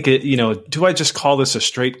trying to think, do I just call this a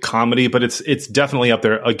straight comedy? But it's definitely up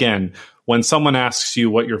there. Again, when someone asks you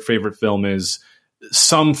what your favorite film is,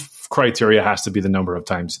 some criteria has to be the number of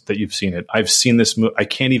times that you've seen it. I've seen this movie. I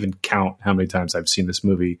can't even count how many times I've seen this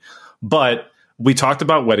movie. But we talked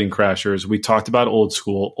about Wedding Crashers. We talked about Old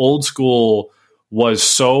School. Old School was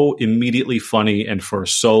so immediately funny and for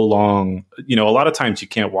so long. A lot of times you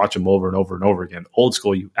can't watch them over and over and over again. Old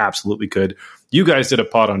School, you absolutely could. You guys did a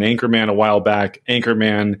pod on Anchorman a while back.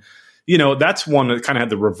 Anchorman, that's one that kind of had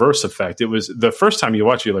the reverse effect. It was the first time you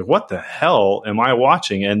watch it, you're like, what the hell am I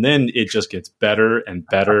watching? And then it just gets better and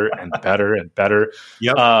better and better and better.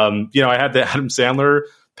 Yep. I had the Adam Sandler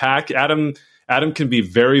pack. Adam can be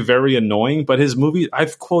very, very annoying, but his movie,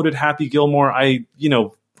 I've quoted Happy Gilmore,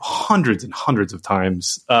 hundreds and hundreds of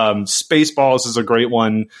times. Spaceballs is a great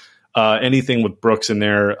one. Anything with Brooks in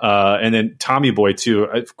there. And then Tommy Boy, too.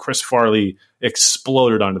 Chris Farley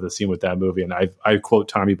exploded onto the scene with that movie, and I quote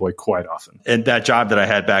Tommy Boy quite often. And that job that I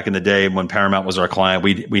had back in the day when Paramount was our client,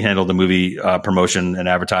 we handled the movie promotion and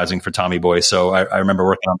advertising for Tommy Boy. So I remember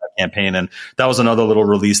working on that campaign, and that was another little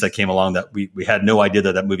release that came along that we had no idea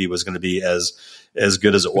that movie was going to be as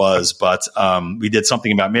good as it was. But we did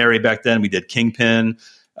Something About Mary back then. We did Kingpin.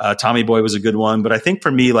 Tommy Boy was a good one. But I think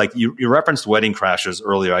for me, like you referenced Wedding Crashers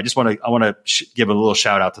earlier. I want to give a little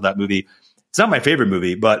shout out to that movie. It's not my favorite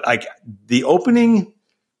movie, but like the opening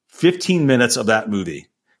 15 minutes of that movie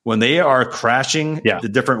when they are crashing the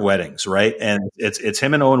different weddings, right? And it's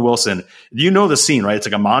him and Owen Wilson. You know the scene, right? It's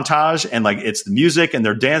like a montage, and like it's the music, and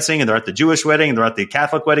they're dancing, and they're at the Jewish wedding, and they're at the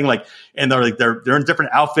Catholic wedding, like, and they're in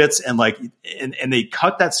different outfits, and like, and they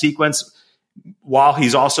cut that sequence while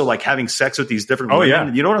he's also like having sex with these different women.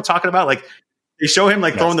 Yeah. You know what I'm talking about? Like they show him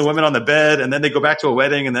like throwing the women on the bed, and then they go back to a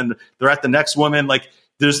wedding, and then they're at the next woman. Like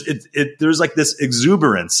there's like this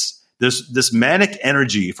exuberance. This manic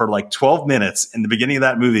energy for like 12 minutes in the beginning of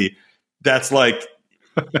that movie. That's like,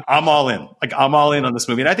 I'm all in. Like I'm all in on this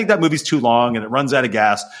movie. And I think that movie's too long and it runs out of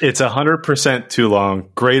gas. It's 100% too long.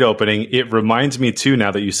 Great opening. It reminds me too, now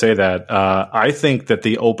that you say that, I think that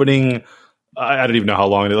the opening, I don't even know how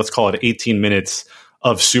long it is. Let's call it 18 minutes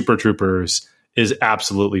of Super Troopers is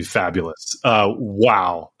absolutely fabulous.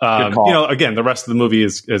 Wow. Again, the rest of the movie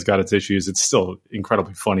has got its issues. It's still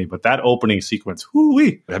incredibly funny, but that opening sequence,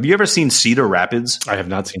 whoo-wee. Have you ever seen Cedar Rapids? I have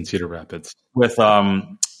not seen Cedar Rapids. With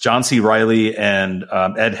John C. Reilly and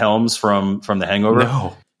Ed Helms from The Hangover?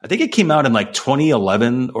 No. I think it came out in like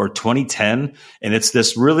 2011 or 2010, and it's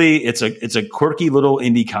this really it's a quirky little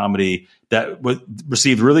indie comedy that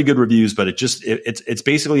received really good reviews, but it's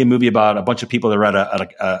basically a movie about a bunch of people that are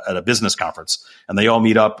at a business conference, and they all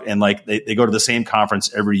meet up and like they go to the same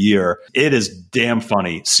conference every year. It is damn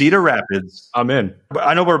funny. Cedar Rapids. I'm in.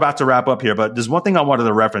 I know we're about to wrap up here, but there's one thing I wanted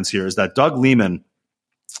to reference here is that Doug Liman.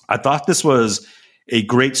 I thought this was a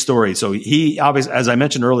great story. So he obviously, as I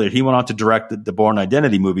mentioned earlier, he went on to direct the Bourne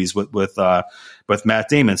Identity movies with Matt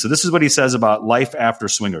Damon. So this is what he says about life after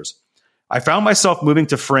Swingers. I found myself moving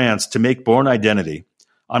to France to make Bourne Identity.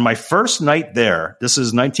 On my first night there, this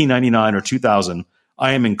is 1999 or 2000,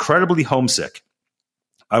 I am incredibly homesick.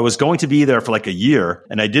 I was going to be there for like a year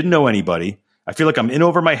and I didn't know anybody. I feel like I'm in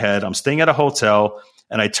over my head. I'm staying at a hotel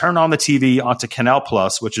and I turn on the TV onto Canal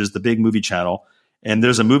Plus, which is the big movie channel. And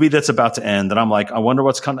there's a movie that's about to end. And I'm like, I wonder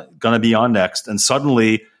what's going to be on next. And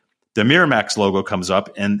suddenly the Miramax logo comes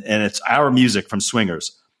up and it's our music from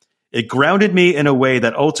Swingers. It grounded me in a way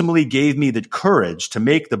that ultimately gave me the courage to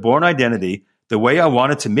make the Bourne Identity the way I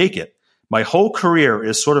wanted to make it. My whole career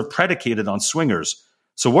is sort of predicated on Swingers.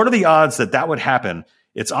 So what are the odds that would happen?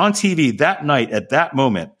 It's on TV that night at that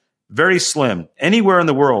moment. Very slim. Anywhere in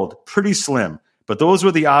the world, pretty slim. But those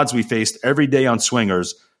were the odds we faced every day on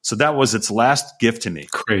Swingers. So that was its last gift to me.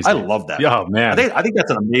 Crazy. I love that. Oh, man. I think that's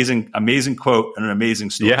an amazing quote and an amazing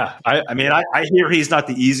story. Yeah. I mean, I hear he's not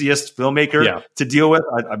the easiest filmmaker to deal with.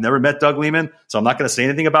 I've never met Doug Liman, so I'm not going to say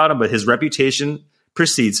anything about him, but his reputation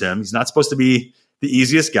precedes him. He's not supposed to be the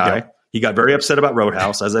easiest guy. Yeah. He got very upset about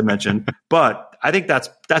Roadhouse, as I mentioned, but I think that's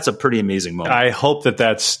a pretty amazing moment. I hope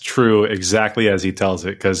that's true exactly as he tells it,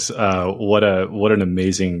 because what an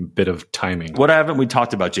amazing bit of timing. What haven't we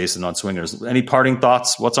talked about, Jason, on Swingers? Any parting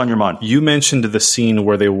thoughts? What's on your mind? You mentioned the scene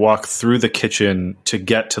where they walk through the kitchen to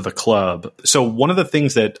get to the club. So one of the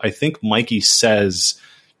things that I think Mikey says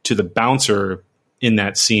to the bouncer in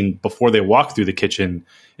that scene before they walk through the kitchen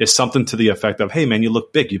is something to the effect of, "Hey, man, you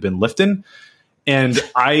look big. You've been lifting?" And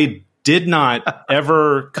I did not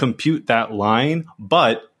ever compute that line,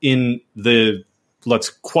 but in the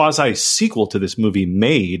quasi sequel to this movie,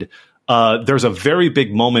 Made, there's a very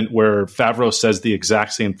big moment where Favreau says the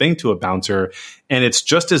exact same thing to a bouncer, and it's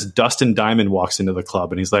just as Dustin Diamond walks into the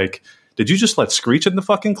club, and he's like, "Did you just let Screech in the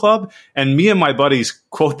fucking club?" And me and my buddies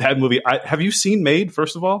quote that movie. Have you seen Made,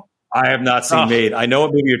 first of all? I have not seen Made. I know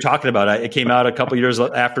what movie you're talking about. It came out a couple years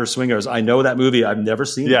after Swingers. I know that movie. I've never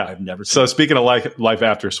seen it. I've never seen it. So speaking of life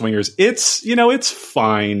after Swingers, it's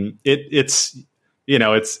fine. It's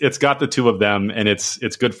got the two of them and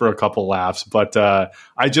it's good for a couple laughs. But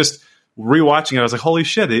I just rewatching it, I was like, holy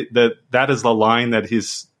shit, that is the line that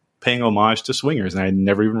he's paying homage to Swingers, and I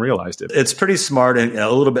never even realized it. It's pretty smart and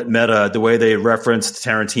a little bit meta the way they referenced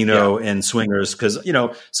Tarantino in Swingers, because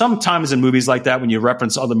sometimes in movies like that, when you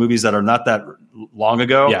reference other movies that are not that long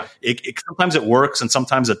ago, it sometimes it works and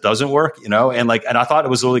sometimes it doesn't work, and I thought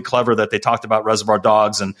it was really clever that they talked about Reservoir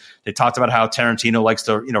Dogs and they talked about how Tarantino likes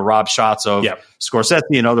to rob shots of Scorsese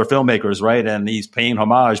and other filmmakers, right? And he's paying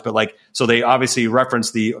homage, but so they obviously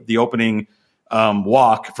referenced the opening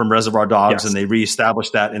walk from Reservoir Dogs, and they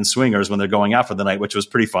reestablished that in Swingers when they're going out for the night, which was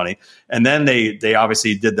pretty funny. And then they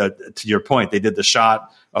obviously did to your point, they did the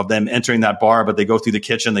shot of them entering that bar, but they go through the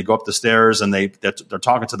kitchen, they go up the stairs, and they're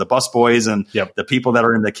talking to the busboys and the people that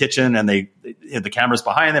are in the kitchen, and the camera's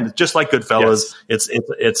behind them. It's just like Goodfellas.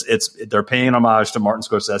 It's they're paying homage to Martin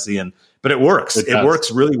Scorsese, but it works. It works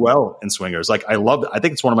really well in Swingers. I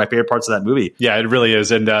think it's one of my favorite parts of that movie. Yeah, it really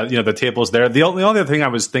is. And the table's there. The only other thing I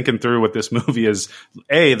was thinking through with this movie is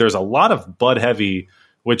there's a lot of Bud Heavy,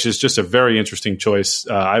 which is just a very interesting choice.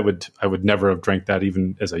 I would never have drank that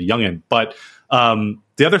even as a youngin', but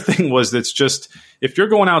The other thing was that's just if you're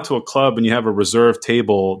going out to a club and you have a reserved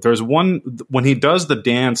table, there's one when he does the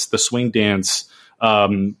dance, the swing dance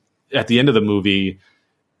at the end of the movie,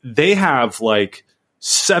 they have like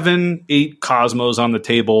 7-8 Cosmos on the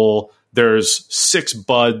table. There's 6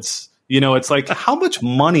 buds. You know, it's like, how much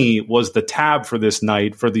money was the tab for this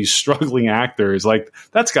night for these struggling actors? Like,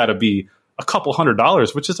 that's got to be a couple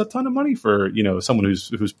 $100, which is a ton of money for, you know, someone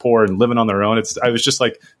who's poor and living on their own. I was just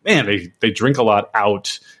like, man, they drink a lot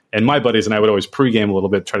out. And my buddies and I would always pregame a little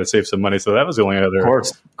bit, try to save some money. So that was the only other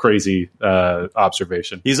crazy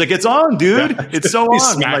observation. He's like, it's on, dude. Yeah. It's so He on.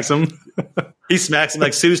 smacks him. He smacks him.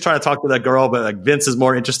 Like Sue's trying to talk to that girl, but like Vince is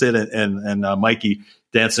more interested in Mikey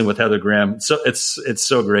dancing with Heather Graham. So it's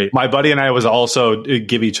so great. My buddy and I was also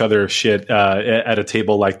give each other shit at a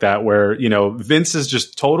table like that, where, you know, Vince is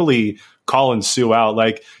just totally calling Sue out.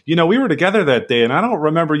 Like, you know, we were together that day and I don't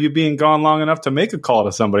remember you being gone long enough to make a call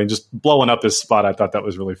to somebody, and just blowing up this spot. I thought that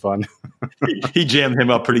was really fun. He jammed him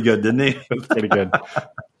up pretty good, didn't he? That's pretty good.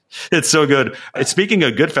 It's so good. Speaking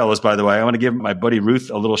of Goodfellas, by the way, I want to give my buddy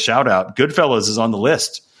Ruth a little shout out. Goodfellas is on the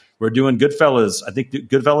list. We're doing Goodfellas. I think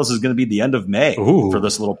Goodfellas is going to be the end of May for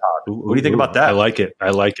this little pod. What do you think about that? I like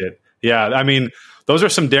it. Yeah, I mean, those are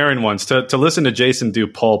some daring ones. To listen to Jason do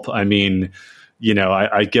Pulp, I mean, you know,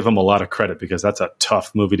 I give him a lot of credit because that's a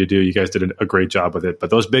tough movie to do. You guys did a great job with it. But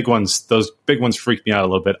those big ones freaked me out a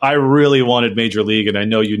little bit. I really wanted Major League, and I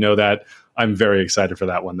know you know that. I'm very excited for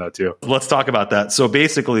that one, though, too. Let's talk about that. So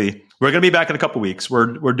basically, we're going to be back in a couple weeks.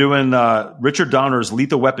 We're doing Richard Donner's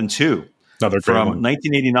Lethal Weapon 2. Another great from one.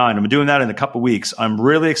 1989. I'm doing that in a couple weeks. I'm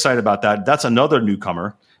really excited about that. That's another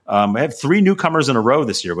newcomer. I have 3 newcomers in a row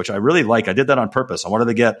this year, which I really like. I did that on purpose. I wanted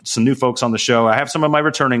to get some new folks on the show. I have some of my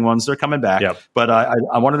returning ones. They're coming back. Yep. But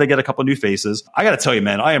I wanted to get a couple new faces. I got to tell you,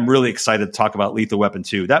 man, I am really excited to talk about Lethal Weapon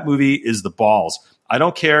 2. That movie is the balls. I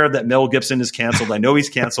don't care that Mel Gibson is canceled. I know he's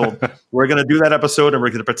canceled. We're going to do that episode, and we're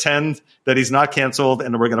going to pretend that he's not canceled,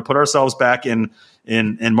 and we're going to put ourselves back in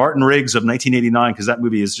Martin Riggs of 1989, because that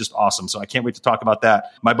movie is just awesome. So I can't wait to talk about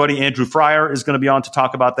that. My buddy Andrew Fryer is going to be on to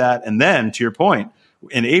talk about that. And then, to your point,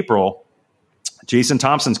 in April, Jason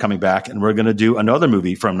Thompson's coming back, and we're going to do another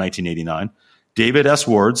movie from 1989, David S.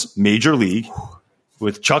 Ward's Major League,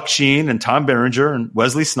 with Chuck Sheen and Tom Berenger and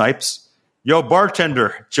Wesley Snipes. Yo,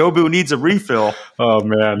 bartender, Jobu needs a refill. Oh,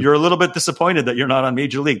 man. You're a little bit disappointed that you're not on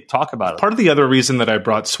Major League. Talk about it. Part of the other reason that I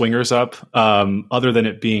brought Swingers up, other than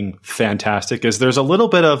it being fantastic, is there's a little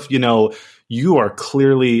bit of, you know, you are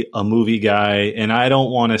clearly a movie guy, and I don't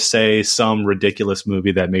want to say some ridiculous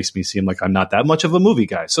movie that makes me seem like I'm not that much of a movie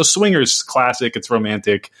guy. So Swingers, classic, it's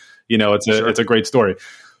romantic, you know, it's a great story.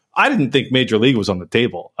 I didn't think Major League was on the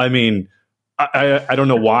table. I mean, I don't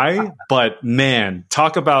know why, but man,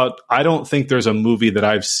 talk about, I don't think there's a movie that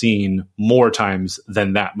I've seen more times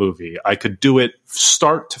than that movie. I could do it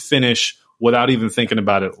start to finish without even thinking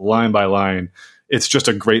about it line by line. It's just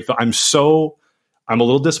a great film. I'm a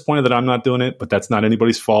little disappointed that I'm not doing it, but that's not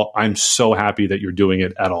anybody's fault. I'm so happy that you're doing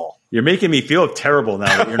it at all. You're making me feel terrible now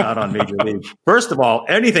that you're not on Major League. First of all,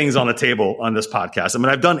 anything's on the table on this podcast. I mean,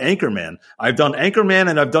 I've done Anchorman,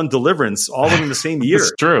 and I've done Deliverance, all in the same year. This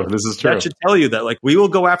is true. That should tell you that, like, we will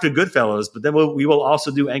go after Goodfellas, but then we will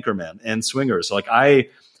also do Anchorman and Swingers. So, like, I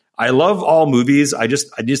love all movies. they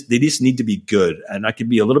just need to be good. And I can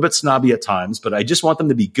be a little bit snobby at times, but I just want them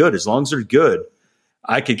to be good. As long as they're good,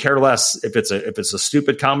 I could care less if it's a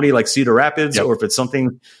stupid comedy like Cedar Rapids, or if it's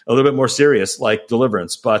something a little bit more serious like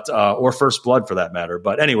Deliverance, but or First Blood for that matter.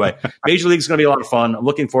 But anyway, Major League is going to be a lot of fun. I'm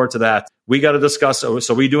looking forward to that. We got to discuss. So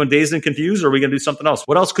are we doing Dazed and Confused, or are we going to do something else?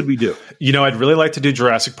 What else could we do? You know, I'd really like to do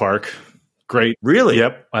Jurassic Park. Great. Really?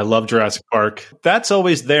 Yep. I love Jurassic Park. That's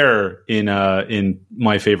always there in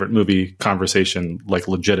my favorite movie conversation, like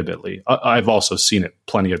legitimately. I've also seen it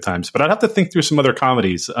plenty of times, but I'd have to think through some other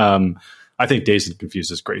comedies. I think Dazed and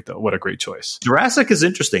Confused is great, though. What a great choice. Jurassic is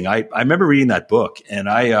interesting. I remember reading that book, and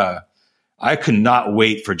I could not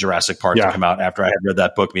wait for Jurassic Park to come out after I had read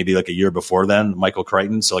that book, maybe like a year before then, Michael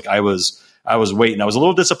Crichton. So like I was waiting. I was a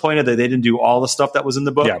little disappointed that they didn't do all the stuff that was in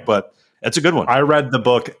the book, but it's a good one. I read the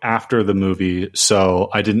book after the movie, so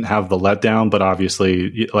I didn't have the letdown, but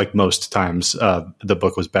obviously, like most times, the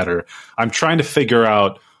book was better. I'm trying to figure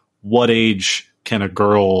out what age can a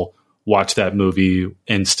girl watch that movie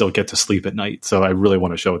and still get to sleep at night. So I really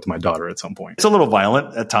want to show it to my daughter at some point. It's a little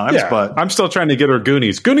violent at times, but I'm still trying to get her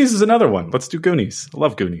Goonies. Goonies is another one. Let's do Goonies. I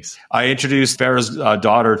love Goonies. I introduced Farrah's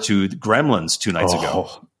daughter to Gremlins 2 nights ago.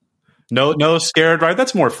 No scared, right?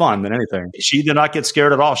 That's more fun than anything. She did not get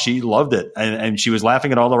scared at all. She loved it. And she was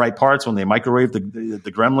laughing at all the right parts when they microwaved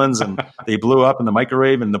the Gremlins and they blew up in the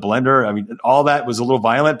microwave and the blender. I mean, all that was a little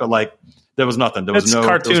violent, but like, There was nothing. There was It's no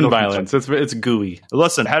cartoon no violence. It's gooey.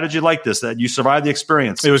 Listen, how did you like this? That you survived the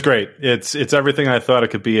experience? It was great. It's everything I thought it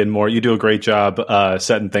could be and more. You do a great job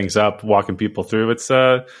setting things up, walking people through. It's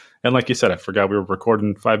and like you said, I forgot we were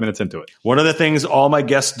recording 5 minutes into it. One of the things all my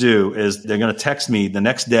guests do is they're going to text me the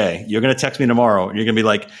next day. You're going to text me tomorrow, and you're going to be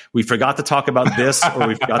like, "We forgot to talk about this, or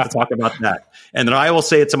we forgot to talk about that." And then I will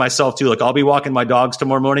say it to myself too. Like I'll be walking my dogs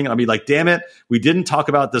tomorrow morning, and I'll be like, "Damn it, we didn't talk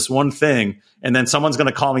about this one thing." And then someone's going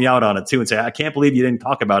to call me out on it too and say, "I can't believe you didn't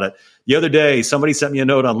talk about it." The other day, somebody sent me a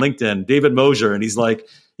note on LinkedIn, David Mosier, and he's like,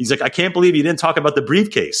 "I can't believe you didn't talk about the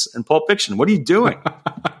briefcase in Pulp Fiction. What are you doing?"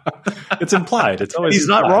 It's implied. It's always He's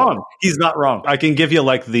implied. not wrong. He's not wrong. I can give you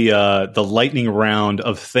like the lightning round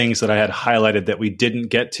of things that I had highlighted that we didn't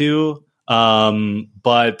get to,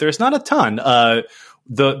 but there's not a ton.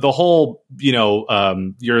 The whole,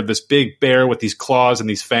 you're this big bear with these claws and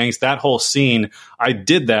these fangs. That whole scene, I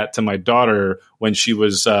did that to my daughter when she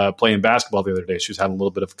was playing basketball the other day. She was having a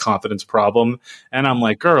little bit of a confidence problem, and I'm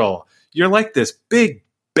like, "Girl, you're like this big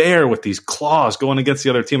bear with these claws going against the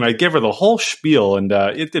other team." And I gave her the whole spiel, and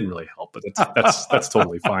it didn't really help, but that's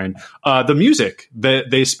totally fine. The music,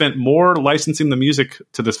 they spent more licensing the music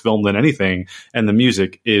to this film than anything, and the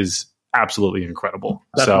music is absolutely incredible.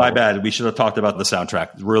 That's my bad. We should have talked about the soundtrack.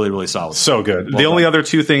 Really, really solid. So good. The only other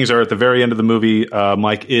two things are at the very end of the movie.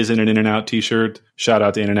 Mike is in an In-N-Out t-shirt. Shout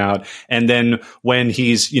out to In-N-Out. And then when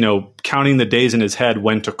he's, counting the days in his head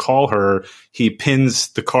when to call her, he pins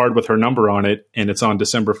the card with her number on it, and it's on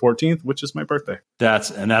December 14th, which is my birthday.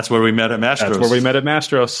 That's where we met at Mastros. That's where we met at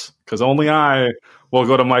Mastros, because only I will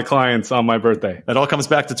go to my clients on my birthday. It all comes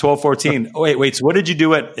back to 12/14. Oh, wait. So what did you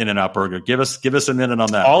do at In-N-Out Burger? Give us a minute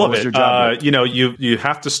on that. All what of was it. Your job You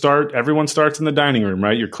have to start. Everyone starts in the dining room,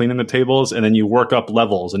 right? You're cleaning the tables, and then you work up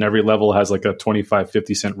levels, and every level has like a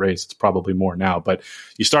 25-50 cent raise. It's probably more now, but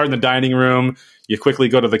you start in the dining room. You quickly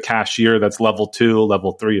go to the cashier. That's level 2.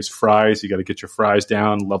 Level 3 is fries. You got to get your fries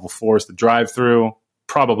down. Level 4 is the drive-through.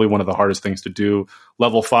 Probably one of the hardest things to do.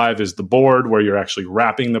 Level 5 is the board, where you're actually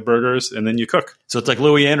wrapping the burgers, and then you cook. So it's like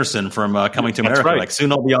Louis Anderson from Coming to America. Right. Like,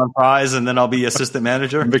 soon I'll be on fries, and then I'll be assistant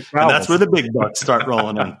manager. And that's where the big bucks start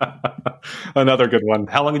rolling in. Another good one.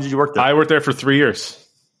 How long did you work there? I worked there for 3 years.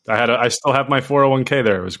 I still have my 401k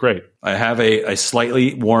there. It was great. I have a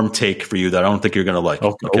slightly warm take for you that I don't think you're going to like.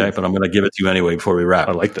 Okay, but I'm going to give it to you anyway before we wrap.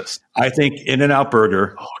 I like this. I think In-N-Out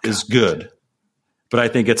Burger is good, but I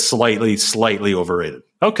think it's slightly overrated.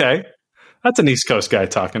 Okay. That's an East Coast guy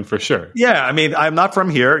talking for sure. Yeah, I mean, I'm not from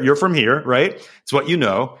here. You're from here, right? It's what you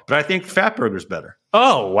know. But I think Fat Burger's better.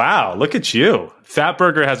 Oh, wow. Look at you. Fat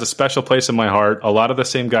Burger has a special place in my heart. A lot of the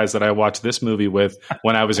same guys that I watched this movie with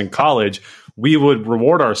when I was in college, we would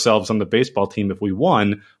reward ourselves on the baseball team if we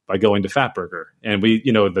won by going to Fat Burger. And we,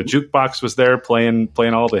 the jukebox was there playing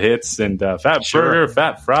all the hits, and Fat Burger,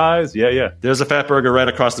 Fat Fries. Yeah. There's a Fat Burger right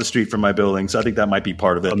across the street from my building, so I think that might be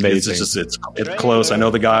part of it. Amazing. It's close. I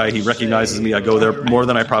know the guy. He recognizes me. I go there more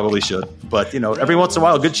than I probably should. But, every once in a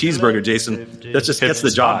while, a good cheeseburger, Jason, that just gets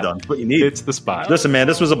the job done. It's what you need. It's the spot. Listen, man,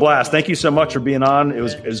 this was a blast. Thank you so much for being on. It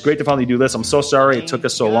was great to finally do this. I'm so sorry it took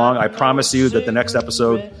us so long. I promise you that the next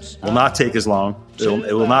episode will not take as long. It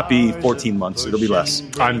will not be 14 months. It'll be less.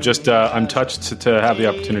 I'm touched to have the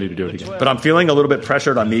opportunity to do it again. But I'm feeling a little bit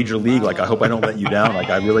pressured on Major League. Like, I hope I don't let you down. Like,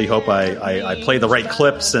 I really hope I play the right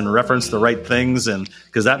clips and reference the right things. And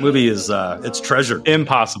because that movie is, it's treasure.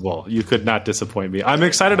 Impossible. You could not disappoint me. I'm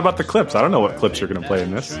excited about the clips. I don't know what clips you're going to play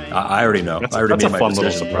in this. I already know. That's I already a made fun my little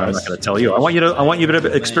decision. surprise. I'm not going to tell you. I want you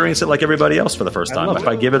to experience it like everybody else for the first time. If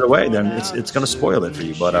I give it away, then it's going to spoil it for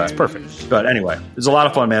you. But it's perfect. But anyway, it was a lot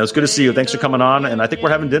of fun, man. It was good to see you. Thanks for coming on. And I think we're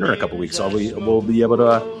having dinner in a couple weeks, so we'll be able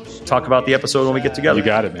to talk about the episode when we get together. You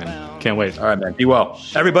got it, man. Can't wait. All right, man. Be well.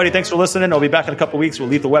 Everybody, thanks for listening. I'll be back in a couple weeks with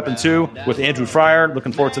Lethal Weapon 2 with Andrew Fryer.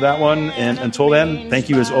 Looking forward to that one. And until then, thank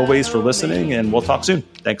you as always for listening, and we'll talk soon.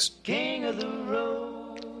 Thanks. King of the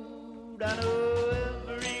road, I know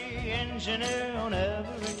every engineer on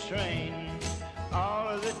every train, all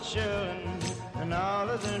of the children and all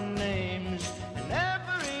of their names, and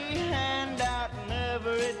every handout in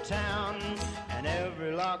every town, and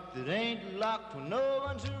every lock that ain't locked when no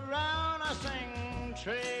one's around. I sing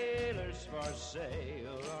trailers for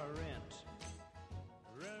sale or rent.